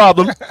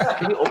problem.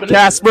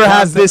 Casper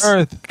has this.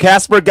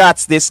 Casper got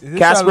this.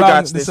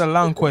 This is a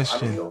long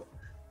question.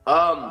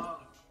 I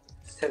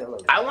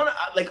want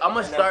to, I'm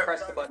going to start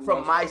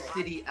from my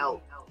city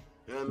out.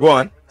 You know what I mean? Go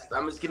on.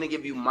 I'm just gonna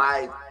give you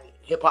my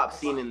hip hop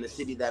scene in the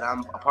city that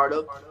I'm a part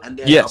of, and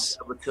then I'll be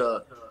able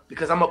to,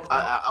 because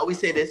I always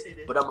say this,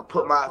 but I'm gonna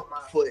put my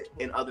foot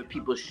in other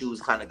people's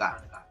shoes, kind of guy.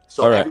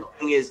 So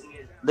everything is,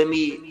 let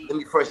me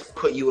first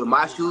put you in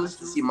my shoes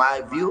to see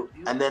my view,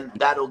 and then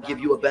that'll give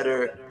you a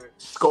better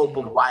scope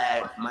of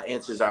why my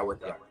answers are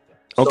what they are.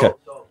 Okay.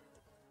 So,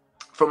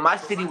 from my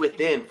city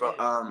within,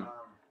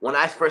 when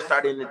I first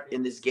started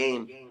in this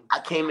game, I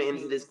came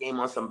into this game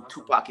on some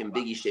Tupac and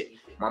Biggie shit.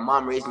 My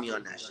mom raised me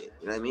on that shit.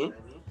 You know what I mean?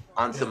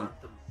 On some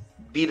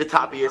be the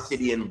top of your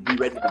city and be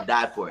ready to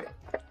die for it.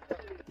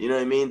 You know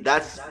what I mean?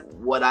 That's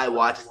what I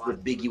watched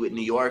with Biggie with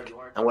New York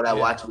and what I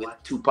watched with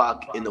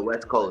Tupac in the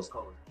West Coast.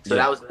 So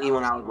that was me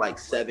when I was like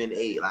 7,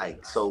 8.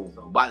 So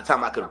by the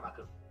time I could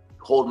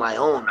hold my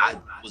own, I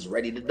was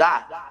ready to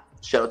die.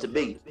 Shout out to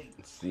Biggie.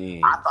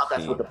 I thought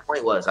that's what the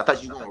point was. I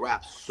thought you were gonna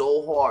rap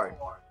so hard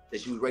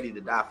that you was ready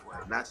to die for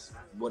it. And that's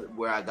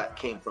where I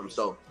came from.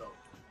 So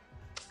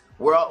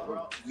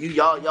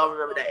y'all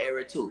remember that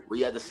era too, where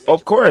you had to spit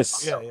of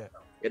course. You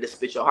had to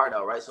spit your heart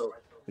out, right? So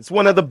it's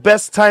one of the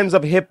best times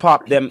of hip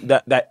hop.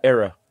 That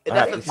era.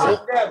 That's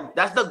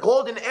the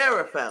golden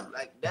era, fam.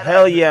 Like that.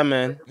 Hell yeah,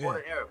 man.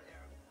 Golden era.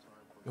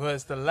 Well,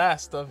 it's the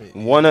last of it.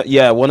 One of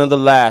the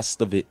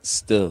last of it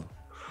still.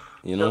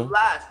 You The know.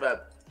 last, man.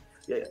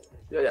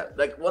 Yeah.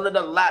 Like one of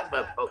the last,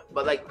 man.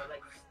 But like,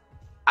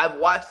 I've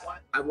watched.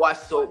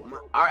 So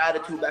our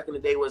attitude back in the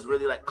day was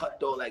really like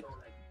cutthroat. Like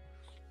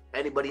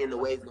anybody in the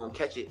way is gonna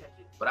catch it.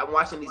 But I'm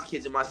watching these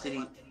kids in my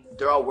city.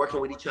 They're all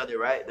working with each other,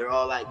 right? They're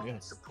all like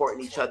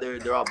supporting each other.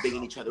 They're all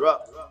bigging each other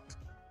up.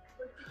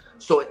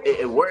 So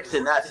it works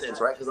in that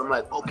sense, right? Because I'm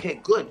like, okay,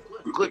 good.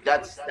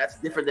 That's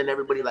different than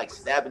everybody like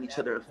stabbing each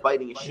other and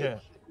fighting and shit.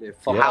 Yeah.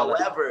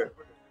 However,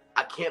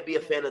 I can't be a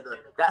fan of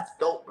that's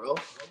dope, bro.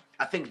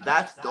 I think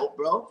that's dope,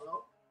 bro.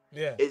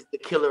 Yeah. Is the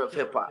killer of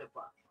hip hop.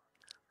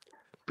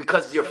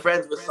 Because you're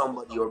friends with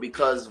somebody or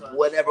because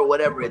whatever,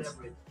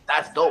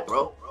 that's dope,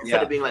 bro.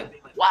 Instead of being like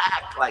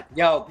whack, like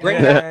Yo,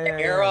 bring back the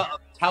era of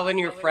telling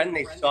your friend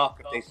they suck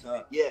if they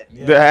suck. Yeah,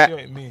 I see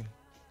what you mean.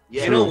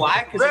 Yeah. You know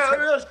why?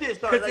 Because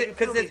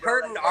it's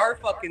hurting our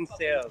fucking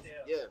sales.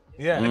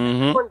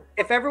 Yeah.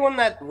 If everyone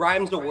that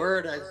rhymes a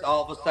word is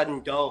all of a sudden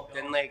dope,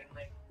 then like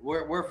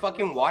we're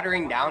fucking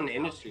watering down the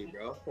industry,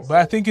 bro. But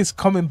I think it's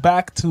coming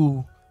back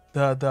to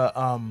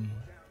the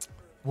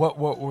what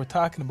we're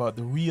talking about,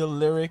 the real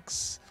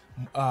lyrics,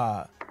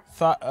 thought,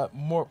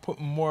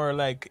 putting more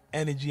like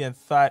energy and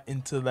thought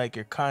into like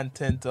your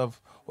content of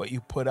what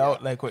you put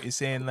out, like what you're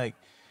saying, like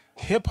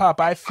hip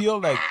hop. I feel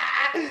like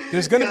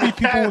there's gonna be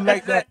people who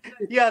like that.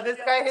 Yeah, this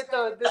guy hit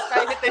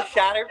the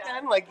shatter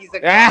pen like he's a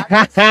god.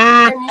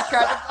 And he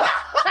tried to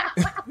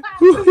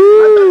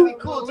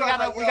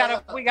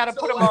we gotta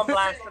put him on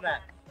blast for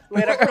that.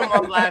 We gotta put him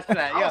on blast for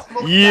that.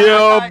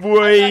 Yeah,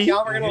 boy.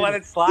 Y'all were gonna let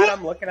it slide.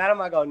 I'm looking at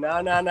him. I go,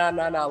 no.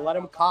 Let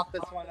him cough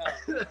this one out.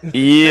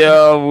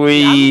 Yeah,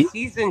 boy. I'm a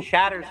seasoned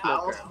shatter I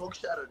don't smoker. smoke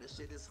shadow. This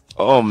shit is.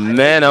 Oh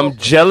man, I'm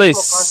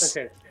jealous.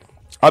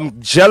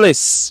 I'm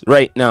jealous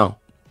right now.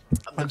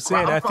 I'm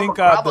saying, I think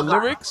the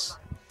lyrics,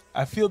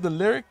 I feel the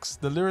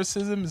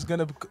lyricism is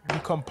gonna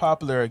become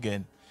popular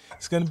again.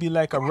 It's gonna be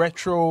like a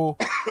retro,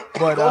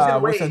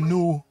 but with a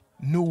new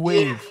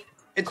wave.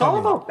 It's all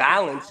about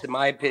balance, in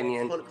my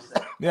opinion.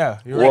 Yeah,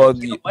 you're Well,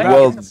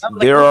 right.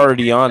 they're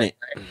already on it.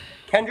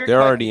 Kendrick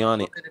They're already on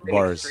it. An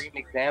Bars. extreme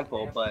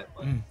example, but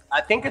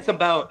I think it's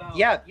about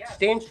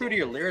staying true to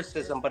your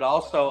lyricism, but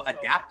also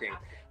adapting.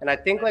 And I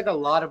think like a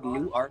lot of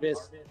new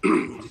artists,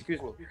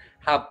 excuse me,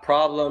 have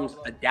problems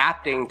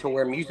adapting to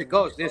where music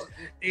goes.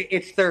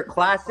 It's their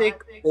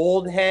classic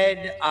old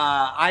head.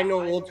 I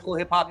know old school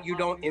hip hop. You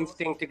don't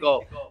instinct to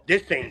go,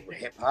 this ain't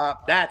hip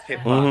hop. That's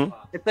hip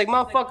hop. It's like,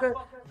 motherfucker.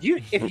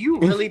 If you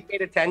really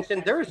paid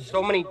attention, there are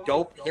so many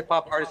dope hip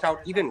hop artists out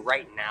even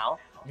right now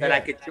that I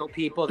could show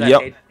people that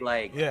they'd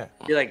like. Yeah.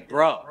 You're like,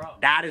 bro,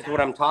 that is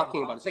what I'm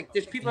talking about. It's like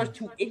there's people that's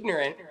too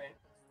ignorant.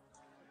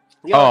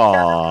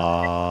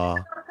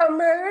 Aww.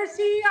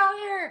 Mercy on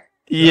here.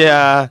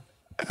 Yeah.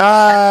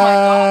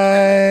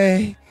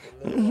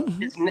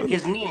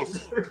 His niece.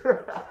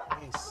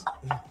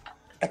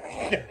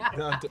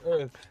 Down to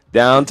earth.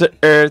 Down to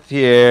earth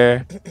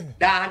here.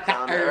 Down to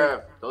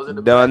earth. Those are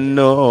the Don't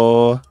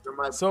know.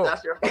 that's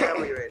your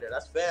family right there.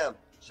 That's fam.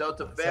 Shout out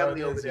to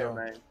family over there,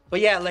 man.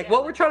 But yeah, like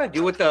what we're trying to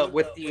do with the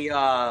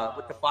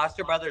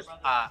Foster Brothers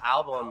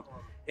album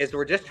is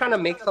we're just trying to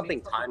make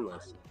something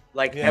timeless.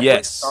 Like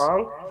every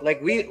song,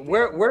 like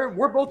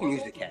we're both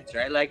music heads,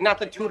 right? Like not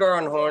to toot our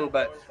own horn,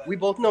 but we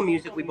both know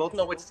music. We both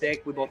know what's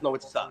sick. We both know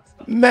what sucks.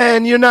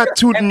 Man, you're not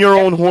tooting your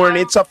own horn.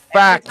 It's a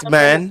fact,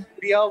 man.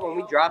 Studio, when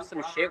we drop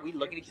some shit, we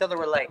look at each other.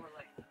 We're like,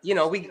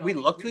 we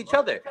look to each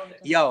other.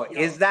 Yo,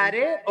 is that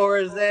it or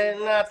is it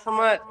not so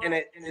much?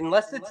 And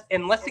unless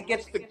it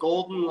gets the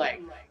golden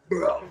like,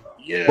 bro.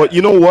 Yeah. But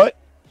you know what?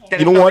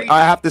 You know what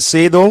I have to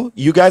say though?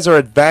 You guys are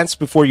advanced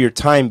before your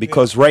time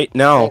because right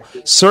now,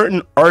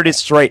 certain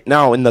artists right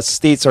now in the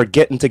States are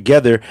getting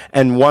together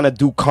and want to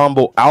do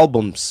combo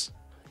albums.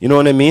 You know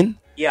what I mean?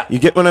 Yeah. You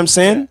get what I'm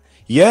saying?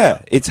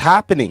 Yeah, it's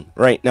happening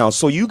right now.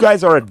 So you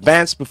guys are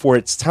advanced before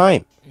it's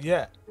time.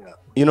 Yeah.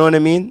 You know what I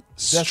mean?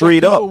 That's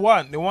Straight what up. people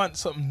want. They want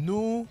something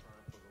new,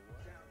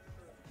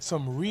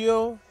 some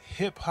real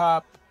hip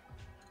hop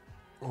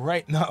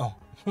right now.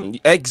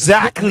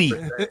 Exactly.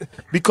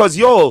 Because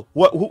who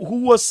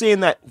was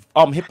saying that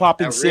hip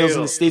hop in sales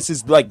in the States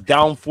is like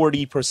down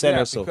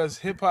 40% or so? Because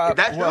hip hop.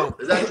 Is that true?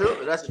 Is that true?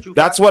 That's the truth.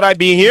 That's what I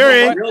be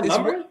hearing.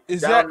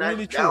 Is that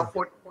really true?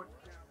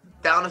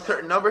 Down a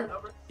certain number?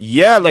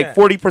 Yeah, like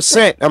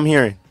 40%. I'm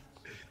hearing.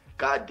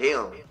 God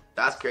damn,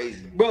 that's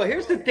crazy. Bro,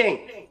 here's the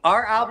thing.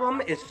 Our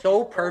album is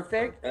so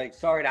perfect. Like,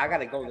 sorry, I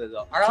gotta go there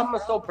though. Our album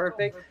is so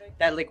perfect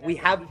that like we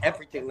have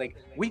everything. Like,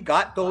 we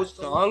got those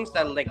songs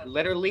that like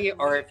literally,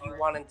 or if you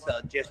wanted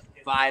to just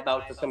vibe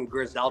out to some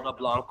Griselda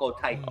Blanco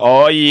type.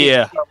 Oh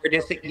yeah.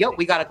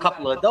 We got a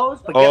couple of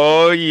those. But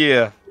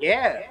yeah.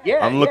 Yeah.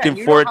 I'm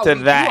looking forward to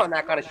that. On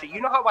that kind of shit.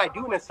 You know how I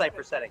do in a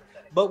cypher setting.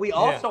 But we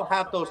also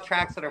have those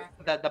tracks that are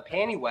the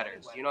panty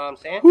wetters. You know what I'm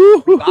saying?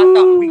 We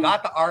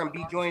got the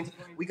R&B joints.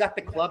 We got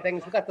the club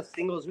bangers. We got the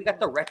singles. We got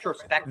the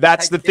retrospective.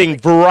 That's the thing.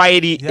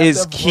 Variety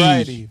is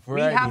key.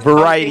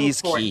 Variety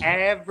is key. For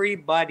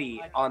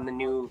everybody on the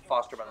new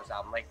Foster Brothers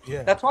album. Like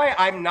that's why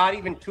I'm not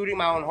even tooting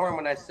my own horn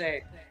when I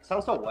say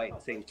Sounds so white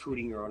saying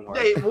tooting your own horn.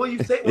 Hey, will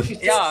you say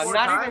it Yeah, four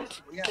not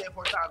times? even. You say it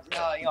 4 times.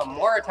 Yo,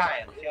 more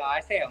times. Yo, I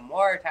say it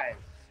more times.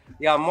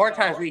 Yo, more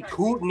times we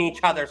tooting each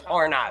other's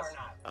horn ass.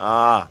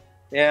 Ah.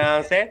 You know what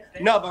I'm saying?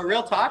 No, but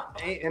real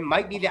talk, it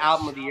might be the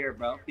album of the year,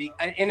 bro.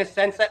 In a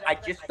sense that I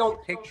just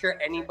don't picture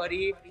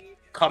anybody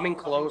coming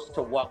close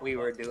to what we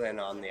were doing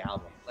on the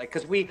album. Like,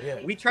 because we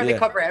tried to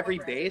cover every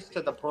base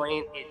to the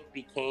point it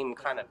became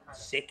kind of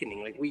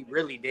sickening. Like, we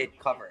really did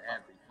cover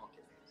every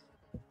fucking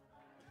base.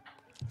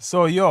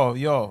 So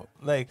yo,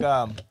 like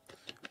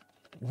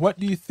what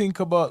do you think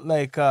about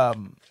like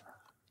the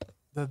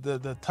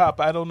top?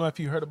 I don't know if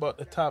you heard about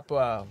the top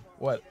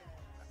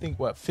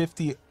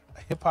 50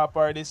 hip hop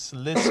artists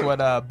list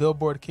what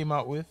Billboard came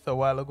out with a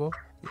while ago.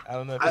 I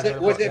don't know if you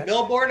heard Was about it that.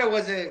 Billboard or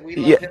was it We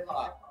Love Yeah. Hip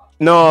Hop?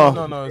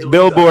 No, it's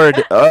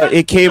Billboard.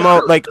 It came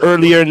out like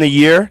earlier in the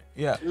year.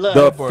 Yeah. Look,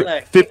 The look,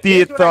 50th,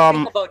 here's what I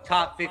think about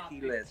top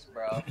 50 lists,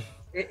 bro.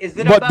 Is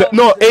it But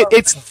about,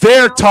 it's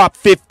their top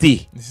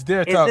 50. It's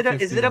their top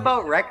 50. Is it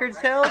about record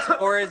sales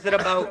or is it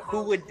about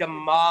who would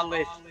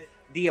demolish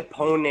the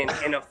opponent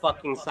in a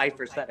fucking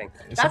cipher setting?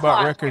 It's That's about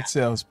why- record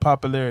sales,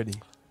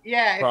 popularity.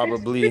 Yeah,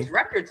 Probably. If it's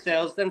record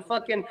sales, then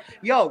fucking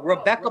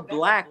Rebecca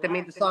Black that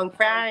made the song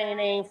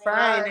Friday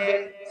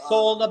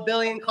sold 1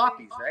 billion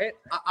copies, right?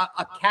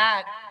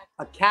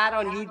 A cat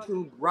on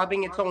YouTube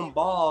rubbing its own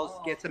balls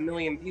gets 1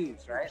 million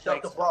views, right? Shout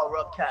out to Ball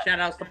Rub Cat. Shout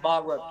outs to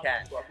Ball Rub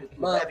Cat.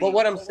 But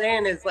what I'm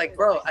saying is, like,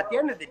 bro, at the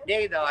end of the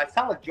day, though, I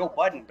sound like Joe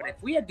Budden, but if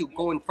we had to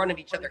go in front of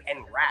each other and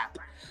rap,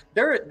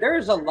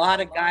 there's a lot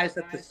of guys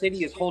that the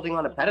city is holding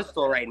on a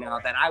pedestal right now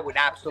that I would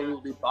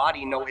absolutely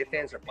body, no ifs,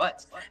 ands, or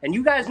buts. And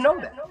you guys know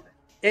that.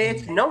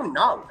 It's no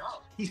knowledge.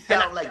 He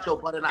sound like Joe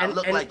Budden. I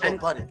look like Joe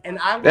Budden. And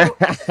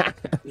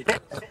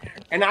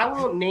I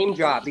won't name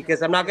drop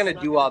because I'm not gonna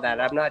do all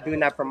that. I'm not doing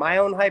that for my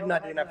own hype,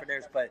 not doing that for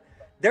theirs. But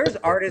there's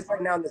artists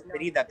right now in the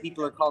city that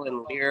people are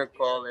calling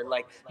lyrical and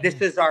like this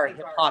is our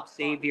hip hop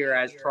savior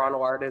as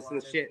Toronto artists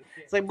and shit.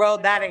 It's like, bro,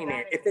 that ain't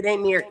it. If it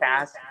ain't me or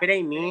Cass, if it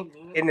ain't me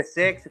in the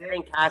 6, if it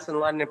ain't Cass in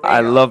London, if it I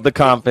ain't love the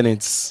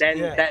confidence.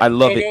 then I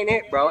love it. ain't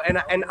it, bro.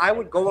 And I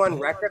would go on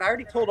record. I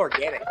already told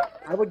Organic.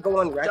 I would go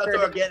on record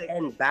Organic.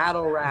 and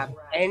battle rap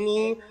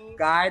any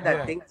guy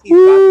that thinks he's got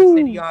the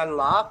city on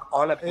lock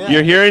on a beat.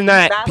 You're hearing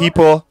that, battle,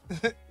 people.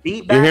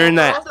 beat You're hearing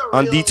battle. that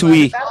on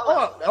D2E.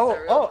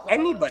 Oh,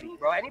 anybody,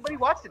 bro. Anybody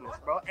watching this,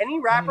 bro. Any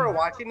rapper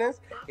watching this,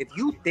 if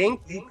you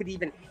think you could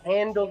even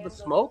handle the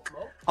smoke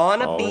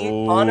on a beat,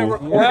 on a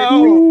recorded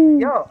thing,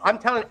 yo, I'm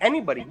telling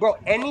anybody, bro.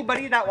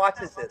 Anybody that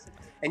watches this,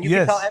 and you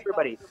can tell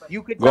everybody.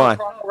 You could tell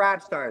Toronto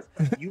rap stars.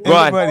 You Go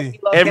on,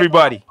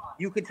 everybody.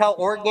 You could tell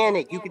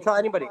Organic. You could tell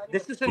anybody.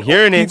 This isn't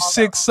Hearing it. Keep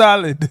 6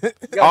 solid.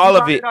 Yo, all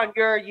of you it.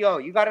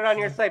 got it on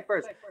your site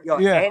first. Yo,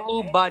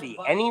 anybody,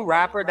 any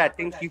rapper that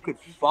thinks you could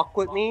fuck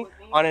with me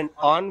on an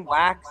on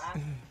wax,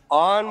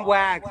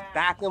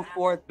 back and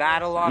forth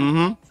battle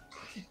on,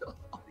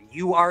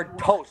 you are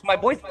toast. My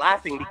boy's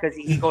laughing because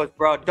he goes,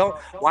 bro,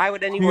 why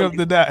would anyone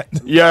do that?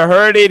 You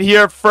heard it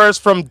here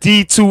first from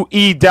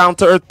D2E, Down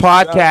to Earth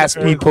Podcast,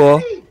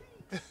 people.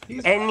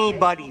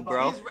 Anybody,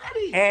 bro.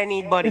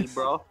 Anybody,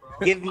 bro.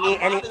 Give me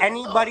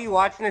anybody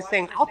watching this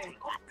thing. I'll take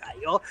that guy,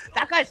 yo.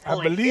 That guy's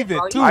full I believe it,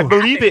 bro. too. I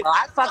believe it. Bro.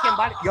 I fucking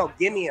body. Yo,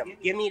 give me him.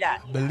 Give me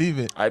that. Believe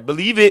it. I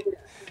believe it.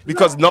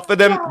 Because enough of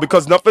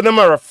them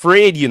are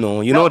afraid, you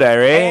know that,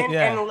 right?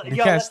 Yeah,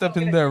 you can't step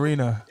in the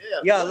arena.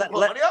 Yeah,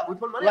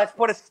 let's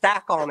put a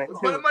stack on it, too.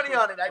 Put money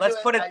on it.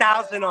 Let's put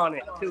 1,000 on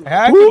it, too.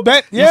 I can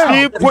bet, yeah.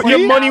 You see, put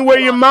your money where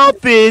your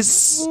mouth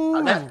is.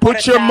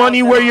 Put your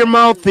money where your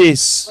mouth is.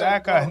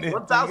 Stack on it.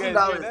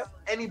 $1,000.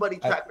 Anybody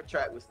track for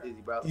track with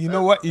Stizzy, bro. You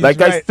know what? He's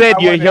Like I right. said,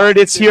 you wanna- heard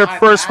it here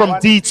first from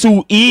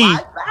D2E.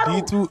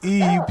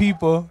 D2E, you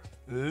people.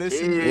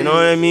 Listen. You know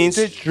what I mean?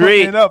 Stitch putting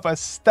Straight. it up, a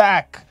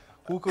stack.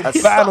 Who could A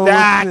battle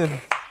stack. with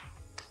him?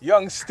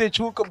 Young Stitch,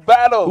 who could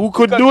battle? Who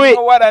could Because do you it?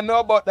 know what I know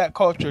about that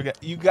culture?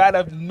 You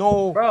gotta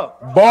know. Bro,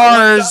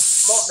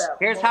 Bars.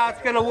 here's how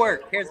it's gonna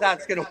work. Let's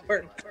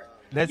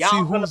see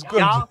who's good.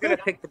 Y'all gonna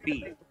pick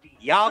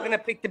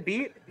the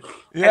beat.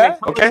 Yeah?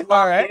 Okay.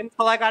 All right.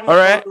 Until I got All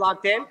right.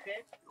 locked in.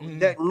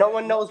 No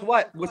one knows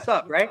what's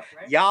up, right?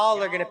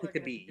 Y'all are gonna pick the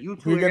beat. You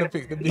two We're are gonna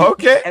pick the beat.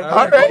 Okay. And All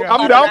we're right. both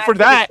I'm down for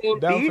that. automatically the same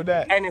Down beat, for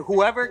that. And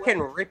whoever can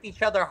rip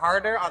each other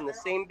harder on the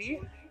same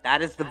beat,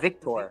 that is the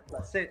victor.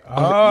 That's it.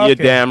 Oh, You're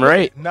okay. damn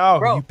right. No,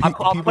 Bro, you I'll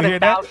people put hear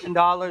that?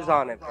 $1,000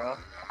 on it, bro.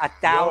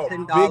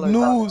 $1,000. Big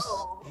news.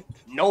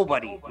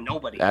 Nobody.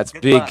 That's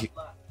Good big.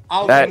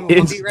 luck. That We'll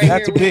is- be right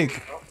That's here with big. you,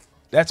 bro.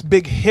 That's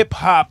big hip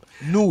hop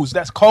news.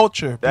 That's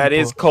culture. That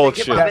people. is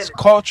culture. That's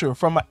culture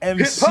from an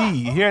MC.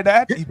 You hear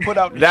that? He put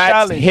out the That's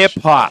challenge. hip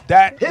hop.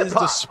 That is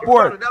the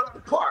sport.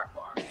 Park.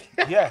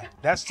 Yeah,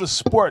 that's the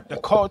sport, the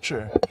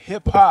culture.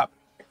 Hip hop.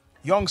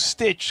 Young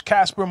Stitch,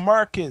 Casper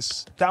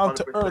Marcus, Down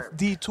to 100%. Earth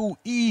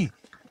D2E.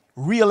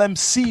 Real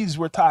MCs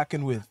we're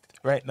talking with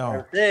right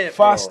now. That's it, bro.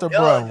 Foster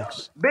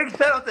Bros. Big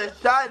shout out to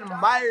Sean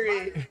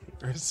Myrie.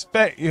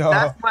 Respect, yo.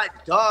 That's my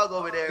dog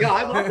over there. Yo,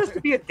 I want this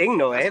to be a thing,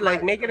 though, eh?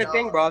 Like, make it a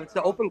thing, bro. It's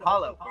an open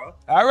call out, bro.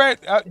 All right,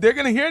 they're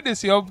gonna hear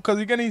this, yo, because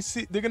they're gonna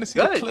see the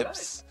Good.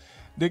 clips.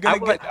 They're gonna I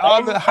get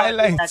all would the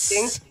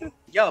highlights.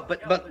 Yo,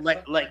 but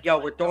like yo,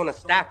 we're throwing a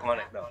stack on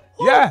it though.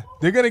 Yeah,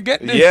 they're gonna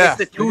get this. Yeah.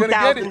 It's a They're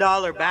gonna get it.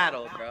 $2,000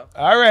 battle, bro.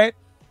 All right.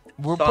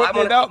 We're So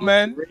putting I it out, wanna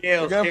man. keep it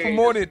real We're gonna serious.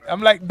 promote it.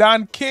 I'm like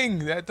Don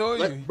King. I told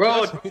you.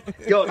 Bro,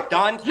 yo,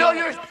 Don King. Yo,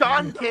 you're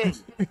Sean King.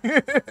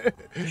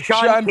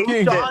 Sean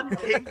King. Sean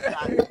King.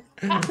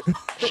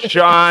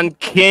 Sean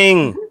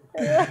King.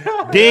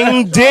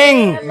 Ding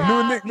ding.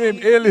 New nickname,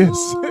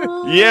 alias.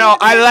 Yeah,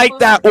 I like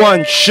that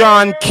one,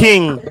 Sean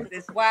King.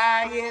 That's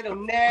why it'll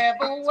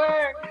never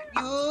work.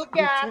 You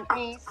got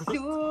me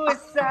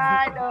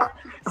suicidal.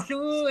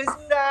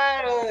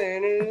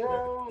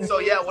 So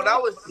yeah, when I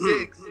was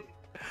 6,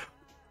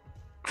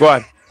 Go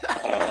on.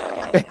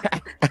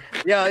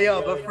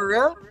 Yo, but for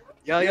real?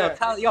 Yo,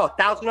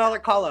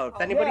 $1,000 call out.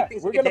 If anybody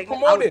thinks We're we can gonna take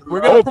promote it. We're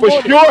Oh, gonna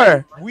for promote it.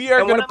 sure. We are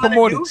And what gonna I'm gonna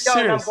promote do, it. yo, and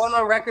I'm Serious. going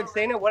on record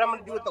saying it. What I'm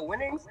gonna do with the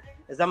winnings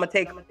is I'm gonna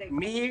take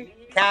me,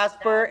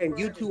 Casper, and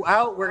you two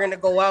out. We're gonna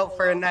go out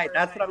for a night.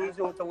 That's what I'm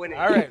using with the winnings.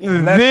 All right.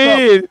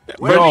 Dude,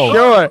 for Yo.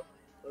 sure.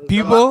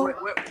 People,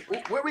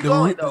 where we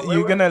going though?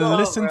 you're Where gonna we going,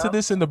 listen to bro?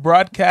 this in the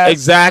broadcast.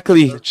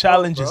 Exactly. The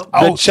challenge is The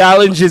out.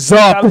 challenge is up.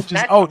 Challenge is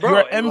That's- out. bro, You're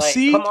like,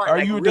 MC. come on, Are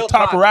like, you the real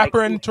top talk, rapper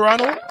like, in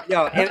Toronto?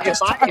 Yo, if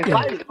just I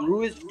talking.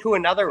 lose to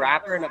another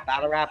rapper in a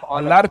battle rap A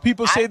on lot of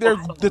people I say they're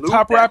will the salute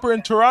top them. rapper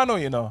in Toronto.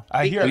 You know,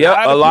 I hear.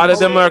 Yeah, a lot of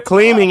them are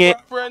claiming it.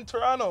 Rapper in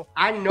Toronto.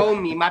 I know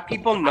me. My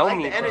people I know like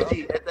me. the bro.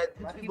 energy.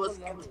 That people's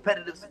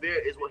competitive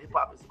spirit is what hip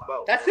hop is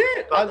about. That's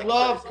it. I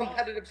love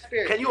competitive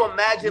spirit. Can you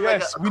imagine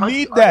Yes, like a we country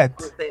need artist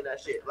that. saying that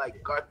shit?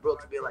 Like Garth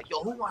Brooks being like,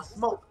 "Yo, who wants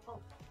smoke?"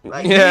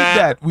 Like, We need Yeah.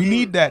 that. We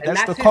need that. And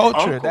That's the that's his culture.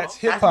 uncle. That's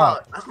hip that's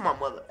hop. that's my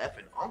mother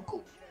effing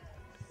uncle.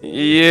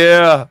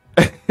 Yeah.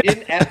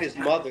 Didn't F his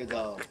mother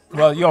though.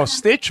 Well, yo,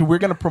 Stitch, we're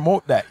gonna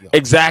promote that. Yo.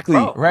 Exactly.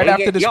 Bro, Right make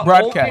after it- this yo,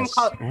 broadcast.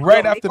 open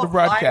Right make after the a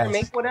flyer, broadcast.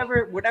 Make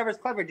whatever's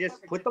clever.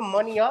 Just put the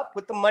money up.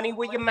 Put the money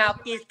where your mouth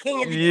is.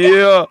 King of the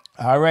Yeah.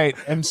 All right,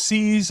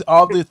 MCs,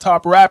 all the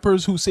top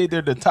rappers who say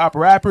they're the top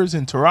rappers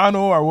in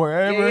Toronto or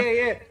wherever.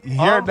 Yeah. You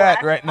hear On that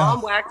wax, right now.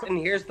 On wax, and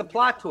here's the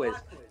plot twist.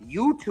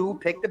 You two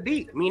pick the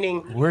beat,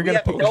 meaning We're gonna we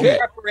have pick no the beat.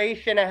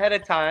 preparation ahead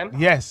of time.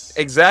 Yes.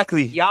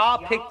 Exactly. Y'all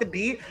pick the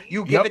beat.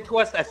 You give Yep. it to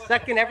us a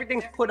second.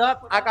 Everything's put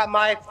up. I got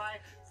my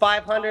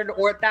 500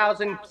 or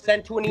 1,000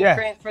 sent to an Yeah.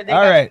 e-transfer. They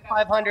All got right.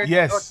 500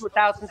 Yes. or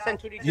 2,000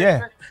 sent to an Yeah.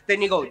 e-transfer.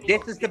 Then you go,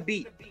 this is the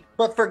beat.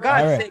 But for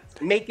God's All right.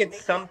 sake, make it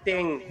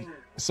something.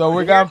 So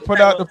we're gonna put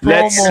out the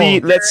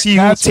promo. Let's see who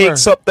Casper.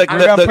 takes up the, We're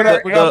gonna the, put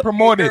out- we're gonna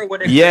promote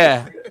it.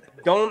 yeah.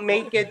 Don't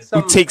make it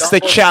some. Who takes the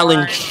double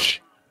challenge. time-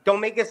 Don't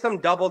make it some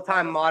double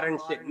time modern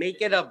shit.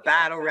 Make it a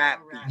battle rap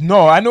beat.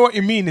 No, I know what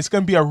you mean. It's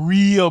gonna be a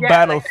real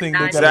battle like a thing.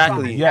 90 They gotta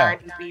do. Exactly. Yeah,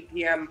 90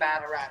 BPM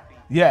battle rap beat.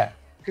 yeah.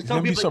 'Cause It's some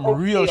gonna be people some don't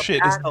real see a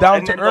shit. It's battle, down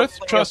and to then they'll earth.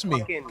 play a Trust me.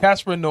 fucking-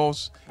 Casper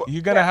knows.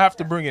 You're gonna have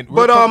to bring it.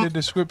 But, We'll put in the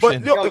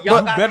description. but- you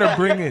but- better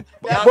bring it.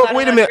 But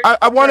wait a minute.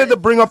 I wanted to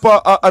bring up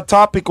a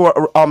topic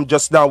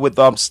just now with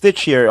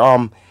Stitch here.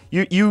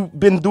 You've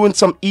been doing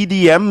some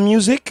EDM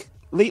music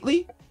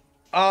lately?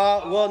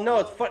 Well, no,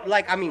 it's fun.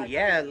 Like, I mean,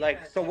 yeah,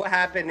 like, so what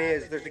happened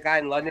is there's a guy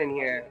in London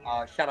here,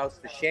 shout outs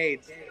to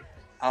Shades,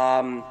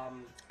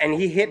 and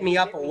he hit me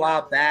up a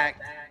while back,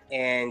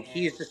 and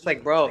he's just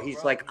like, bro,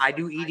 he's like, I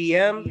do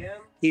EDM.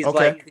 He's Okay.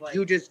 like, could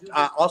you just,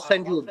 I'll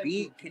send you a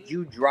beat. Could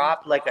you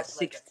drop like a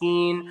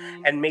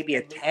 16 and maybe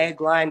a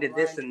tagline to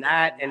this and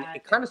that? And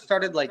it kind of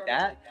started like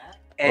that.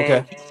 And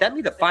Okay. he sent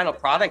me the final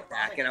product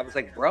back, and I was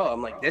like, bro,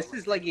 I'm like, this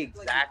is like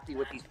exactly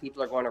what these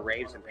people are going to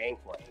raves and paying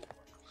for.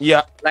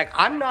 Yeah. Like,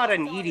 I'm not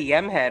an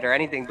EDM head or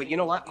anything, but you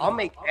know what? I'll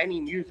make any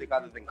music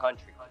other than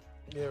country.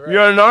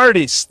 You're an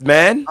artist,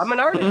 man. I'm an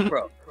artist,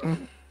 bro.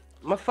 I'm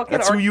a fucking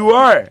That's who artist, you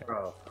are.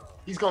 bro.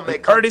 He's gonna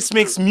make Artist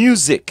makes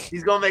music.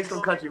 He's gonna make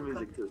some country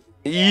music too.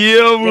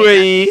 Yeah,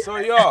 boy. So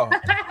yo,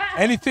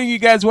 anything you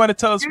guys want to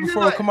tell us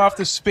before we come off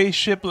the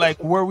spaceship? Like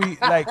where we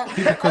like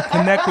people could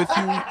connect with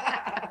you.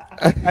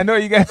 I know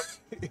you guys.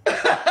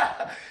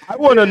 I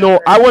want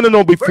to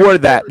know before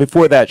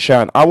that,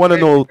 Sean. I want to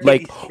know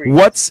like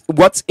what's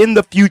in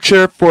the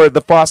future for the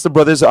Foster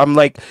Brothers. I'm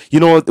like,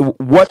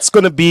 what's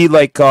going to be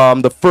like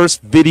the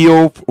first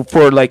video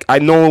for like, I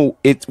know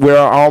we're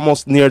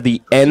almost near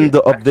the end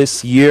of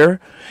this year.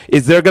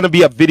 Is there going to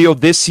be a video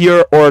this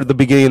year or the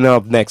beginning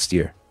of next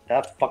year?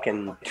 That's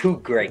fucking two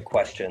great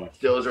questions.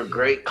 Those are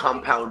great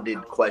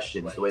compounded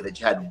questions. The way that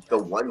you had the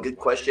one good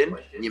question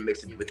and you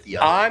mix it with the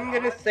other. I'm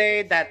going to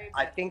say that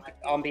I think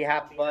on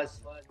behalf of us,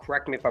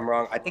 correct me if I'm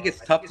wrong, I think it's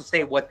tough to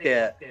say what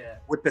the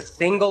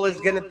single is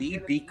going to be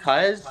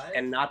because,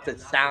 and not to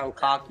sound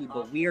cocky,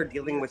 but we are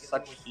dealing with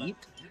such heat.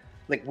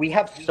 Like, we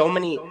have so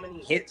many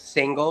hit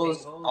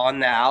singles on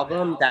the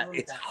album that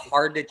it's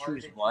hard to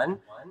choose one.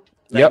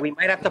 Like, Yep. we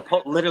might have to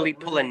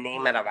pull a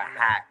name out of a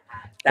hat.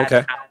 That's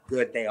Okay. how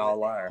good they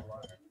all are.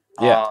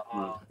 Yeah.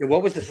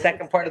 What was the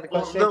second part of the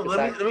Well, question? no,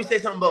 let me say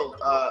something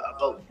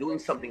about doing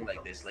something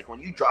like this. Like when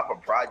you drop a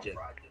project,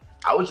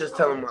 I was just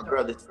telling my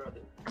girl this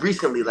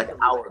recently, like an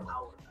hour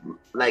ago.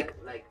 Like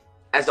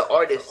as an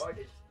artist,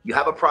 You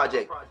have a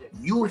project.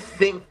 You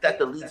think that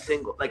the lead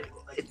single, like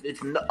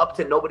it's up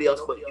to nobody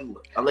else but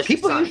you, unless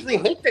People you sign. usually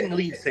hate the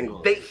lead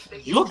single. They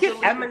Look at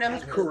usually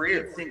Eminem's hate the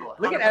career. lead single,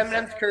 Look at 100%.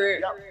 Eminem's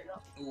career.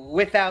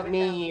 Without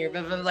Me,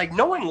 like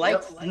no one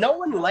likes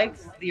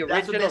the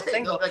That's what original they say.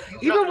 single. No, like,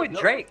 Even with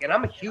Drake, and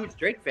I'm a huge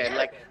Drake fan.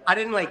 Like I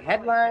didn't like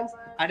Headlines.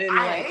 I didn't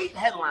I like. hate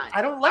headlines.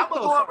 I don't like I'm those.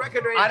 gonna go on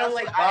record right I now don't and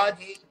like say God's.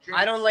 hate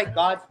I don't like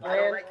God's I don't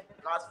Plan.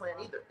 like God's Plan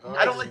either.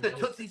 I don't like the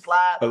Tootsie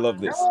Slide. I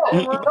love this. No,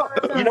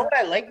 you know what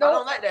I like though? I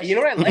don't like that You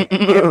know what I like?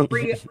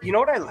 You know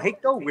what I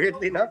like though?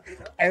 Weirdly enough,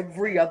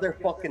 every other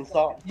fucking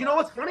song. You know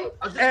what's funny?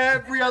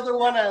 Every other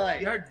one I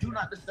like. You heard "Do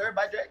Not Disturb"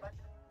 by Drake?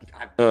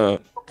 Uh,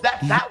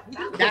 That we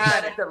picked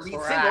that as the lead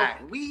crack.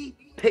 single. We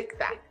picked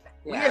that.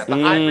 We Yeah, as the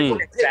Mm.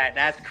 Irish It's that.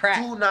 That's crap.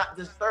 "Do Not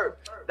Disturb."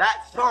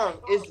 That song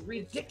is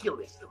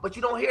ridiculous, but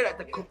you don't hear it at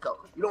the cookout.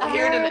 You don't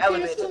hear it in the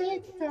elevator.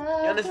 You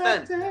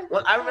understand?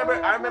 When I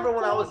remember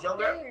when I was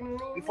younger,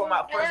 before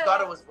my first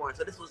daughter was born.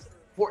 So this was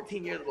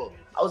 14 years ago.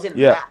 I was in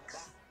Yeah.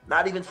 Max,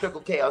 not even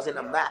Circle K. I was in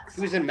a Max,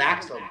 He was in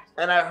Maxim.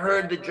 and I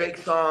heard the Drake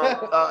song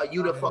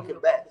 "You the Fucking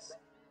Best."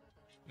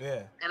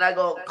 Yeah. And I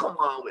go, come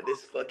on with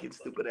this fucking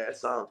stupid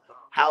ass song.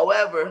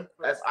 However,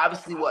 that's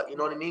obviously what, you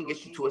know what I mean,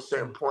 gets you to a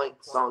certain point,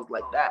 songs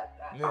like that.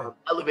 Yeah.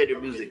 Elevator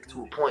music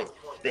to a point.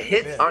 The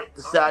hits aren't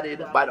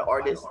decided by the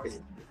artist, it's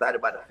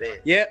decided by the fan.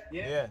 Yeah.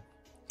 Yeah.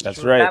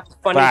 that's I right. have a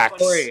funny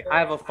Facts. story. I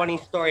have a funny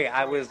story.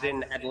 I was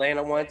in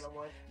Atlanta once,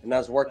 and I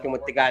was working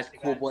with the guys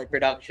Cool Boy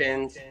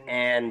Productions,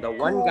 and the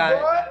one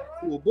guy,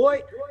 Cool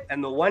Boy,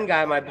 and the one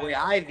guy, my boy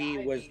Ivy,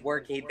 was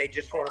working. They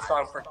just wrote a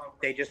song for.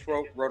 They just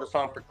wrote a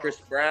song for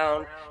Chris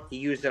Brown. He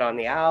used it on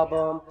the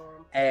album,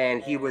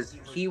 and he was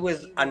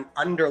an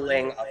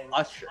underling of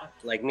Usher,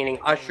 like meaning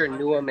Usher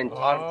knew him and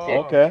taught him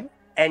shit. Okay.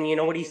 And you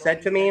know what he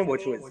said to me,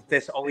 which was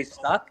this always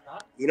stuck?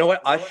 You know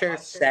what Usher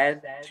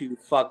said to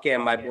fucking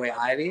my boy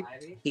Ivy?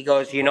 He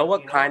goes, you know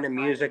what kind of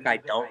music I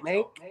don't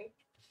make?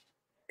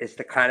 It's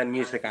the kind of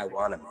music I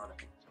want to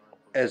make,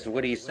 is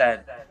what he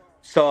said.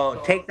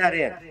 So take that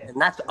in. And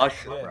that's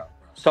Usher, bro.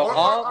 So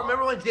I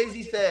remember when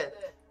Jay-Z said,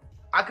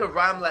 I could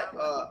rhyme like,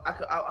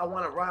 I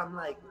want to rhyme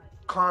like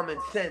Common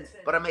Sense,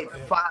 but I made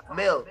 5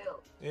 mil,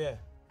 Yeah.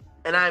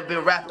 and I've been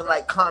rapping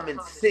like Common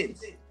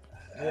Sense.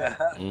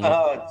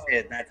 oh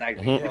shit, that's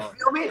actually You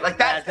feel me? Like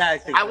that. That's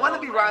actually I want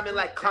to be rhyming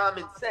like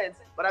Common Sense,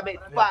 but I made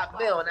 5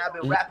 mil, and I've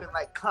been rapping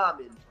like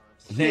Common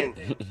Sense.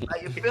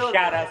 Like, you feel me?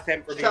 Shout out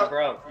Tim for being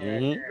bro. You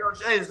know what I'm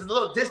saying? It's a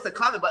little diss to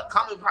Common, but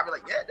Common probably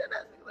like, yeah,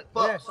 that. Like,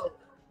 fuck. Yeah. So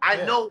I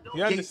know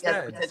You Jay-Z has the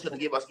understand. potential to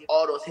give us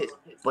all those hits,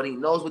 but he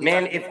knows what he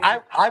Man, gotta if do.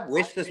 I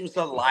wish this was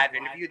a live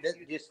interview.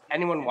 Just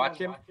anyone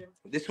watching,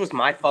 this was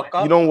my fuck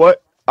up. You know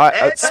what? Hey,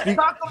 let's Speak,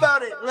 talk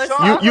about it.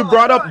 Let's you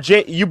brought up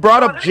Jay. You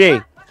brought up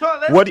Jay. Sean,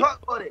 let's What-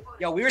 talk about it.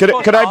 Yo, we were Could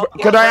supposed could to I all-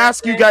 could I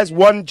ask you guys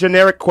one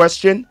generic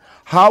question?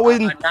 How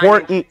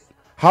important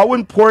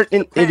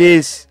it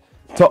is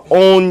to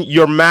own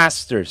your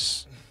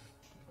masters?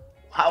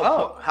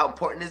 How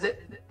important is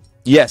it?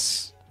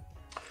 Yes.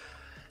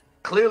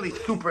 Clearly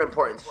super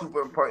important,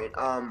 super important.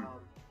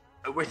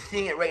 We're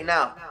seeing it right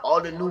now.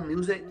 All the new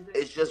music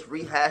is just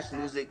rehashed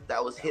music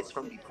that was hits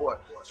from before.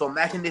 So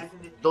imagine if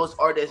those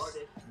artists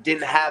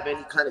didn't have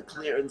any kind of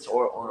clearance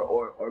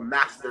or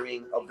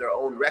mastering of their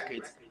own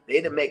records. They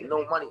didn't make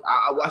no money.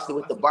 I watched it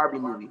with the Barbie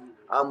movie.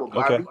 I'm a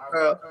Barbie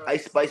girl,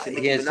 Ice Spice, and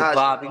Nicki Here's the Minaj.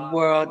 Bobby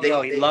world.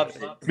 Yo, he loves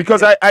it.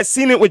 Because I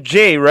seen it with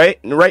Jay, right?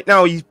 And right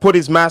now he put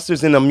his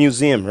masters in a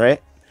museum,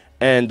 right?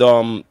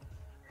 And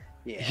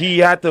he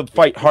had to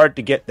fight hard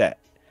to get that.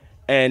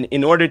 And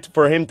in order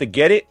for him to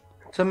get it,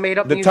 It's a made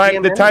up the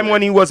time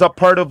when he was a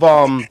part of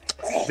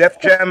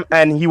Def Jam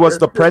and he was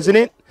the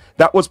president,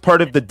 that was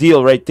part of the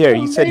deal right there.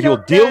 He said he'll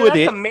deal with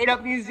it. That's a made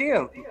up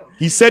museum.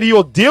 He said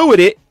he'll deal with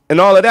it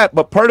and all of that.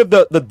 But part of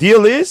the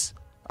deal is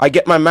I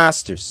get my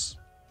masters.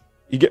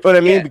 You get what I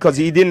mean? Yeah. Because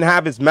he didn't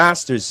have his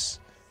masters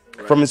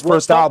from his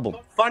first album.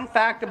 Fun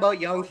fact about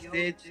Young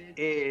Stitch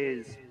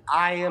is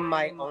I am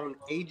my own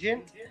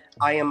agent.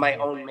 I am my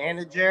own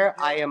manager.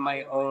 I am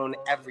my own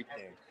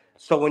everything.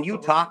 So when you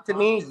talk to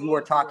me, you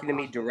are talking to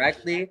me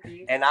directly.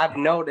 And I've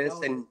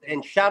noticed, and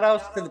shout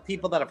outs to the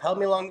people that have helped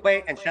me along the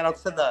way, and shout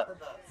outs to the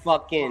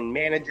fucking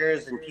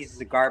managers and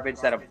pieces of garbage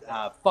that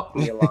have fucked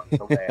me along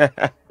the way.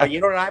 But you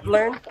know what I've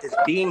learned is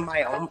being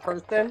my own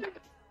person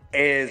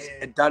is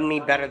done me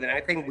better than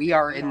anything. We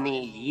are in the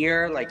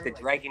year, like the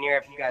dragon year.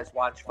 If you guys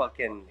watch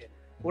fucking,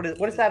 what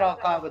is that all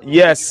called? With the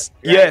Yes,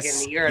 dragon,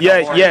 yes, the year of the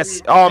yes, horse?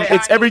 yes.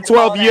 It's every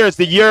 12 years,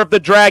 the year of the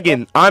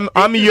dragon. I'm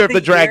a year of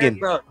the dragon.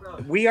 Bro,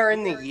 we are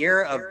in the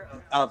year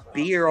of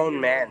be your own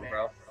man,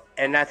 bro.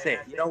 And that's it.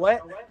 You know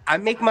what? I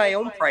make my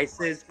own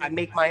prices. I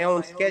make my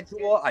own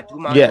schedule. I do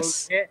my own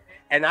shit.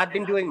 And I've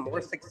been doing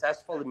more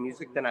successful in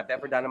music than I've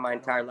ever done in my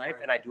entire life.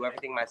 And I do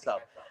everything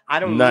myself. I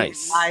don't need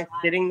guys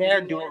sitting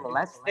there doing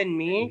less than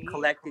me,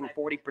 collecting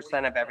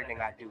 40% of everything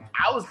I do.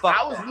 I was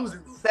losing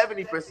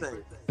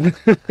 70%.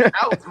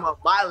 That was what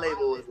my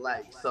label was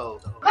like. So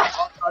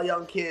all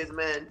young kids,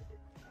 man,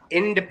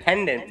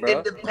 Independent, bro.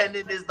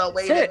 independent is the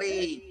way to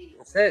be.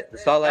 That's it.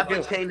 That's all I do.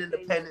 Never chain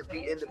independent,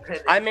 be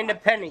independent. I'm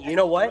independent. You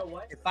know what?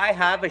 If I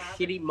have a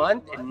shitty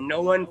month and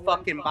no one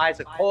fucking buys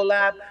a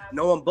collab,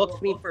 no one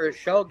books me for a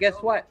show, guess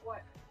what?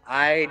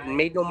 I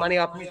made no money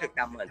off music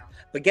that month.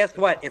 But guess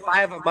what? If I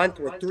have a month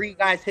where 3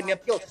 guys hit me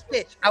up, yo,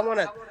 Stitch, I want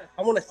a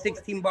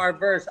 16-bar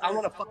verse. I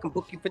want to fucking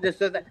book you for this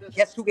or that.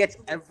 Guess who gets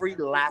every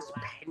last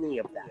penny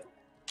of that?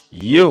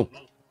 You.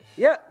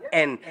 Yeah,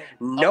 and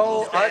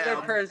no Uncle Sam other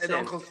person. and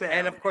Uncle Sam.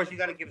 And of course, you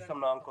got to give some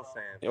to Uncle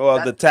Sam.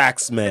 Well, the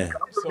tax man.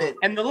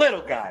 And the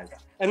little guys.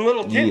 And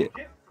little Jim.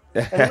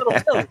 And little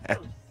Philly.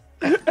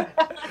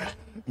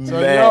 So,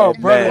 yo,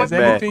 brothers,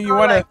 man. anything you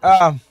want to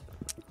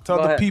tell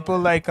Go the ahead. people,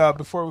 like,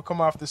 before we come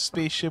off the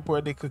spaceship,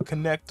 where they could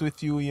connect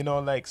with you, you know,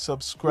 like,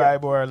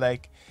 subscribe or,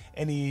 like,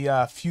 any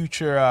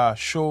future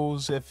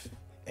shows, if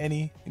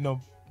any, you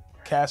know,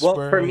 Casper.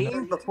 Well, for you me,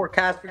 know? before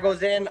Casper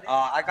goes in,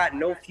 I got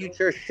no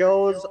future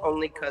shows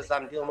only because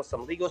I'm dealing with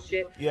some legal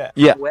shit. Yeah.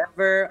 Yeah.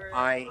 However,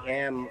 I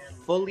am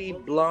fully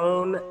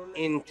blown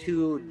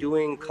into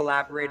doing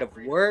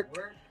collaborative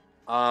work.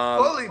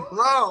 Fully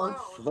blown.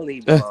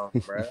 Fully blown,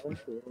 bro.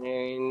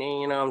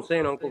 You know what I'm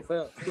saying, Uncle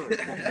Phil?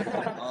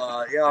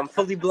 Yeah, I'm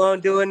fully blown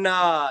doing,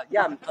 I'm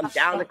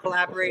down to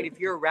collaborate. If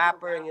you're a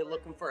rapper and you're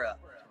looking for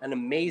an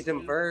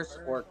amazing verse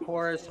or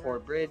chorus or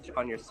bridge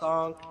on your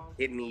song,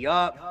 hit me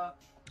up.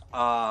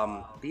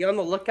 Be on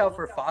the lookout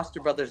for Foster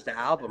Brothers, the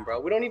album,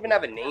 bro. We don't even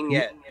have a name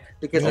yet.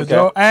 Because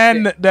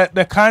And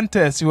the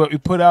contest, what we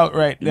put out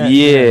right there.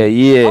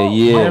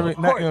 Yeah.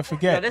 Not gonna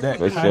forget this that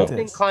is an sure.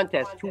 open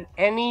contest to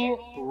any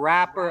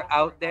rapper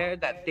out there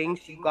that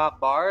thinks you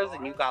got bars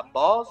and you got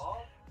balls,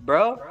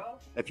 bro.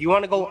 If you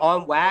want to go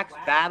on wax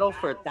battle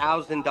for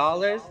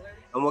 $1,000,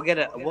 and we'll get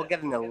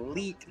an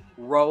elite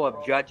row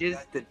of judges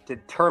to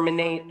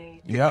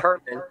determine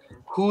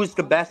who's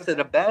the best of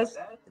the best.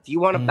 If you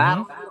want to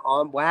battle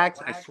on wax,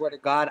 I swear to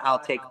God,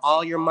 I'll take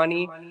all your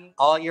money,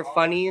 all your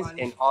funnies,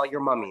 and all your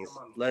mummies.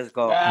 Let's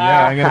go.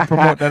 Yeah, I'm gonna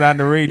promote that on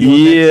the radio.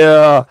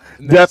 Yeah,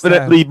 next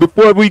definitely.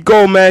 Before we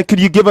go, man, could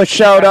you give a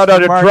shout out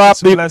or a drop?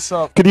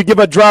 Could you give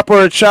a drop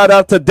or a shout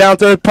out to Down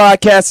to Earth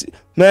Podcast,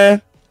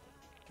 man?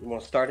 You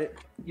want to start it?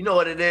 You know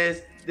what it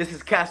is. This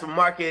is Casper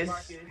Marcus.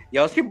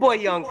 Yo, it's your boy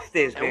Young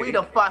Stiz, And we baby.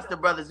 the Foster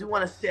Brothers. We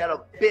want to shout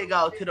a big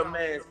out to the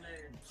man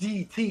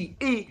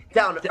GTE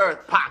Down to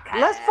Earth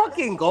Podcast. Let's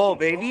fucking go,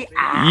 baby.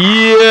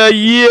 Yeah.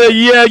 You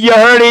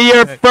heard it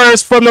here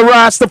first from the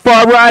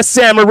Rastafari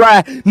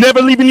Samurai.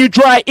 Never leaving you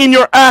dry in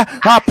your eye.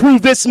 I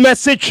prove this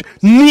message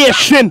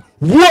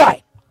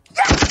nationwide.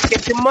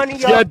 Get your money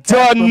You up.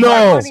 don't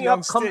know. Money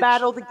up. Come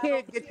battle the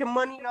kid. Get your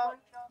money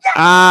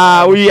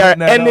up. We are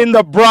ending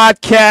the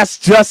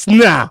broadcast just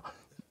now.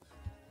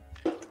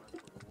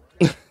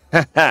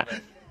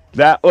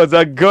 That was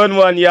a good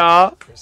one, y'all.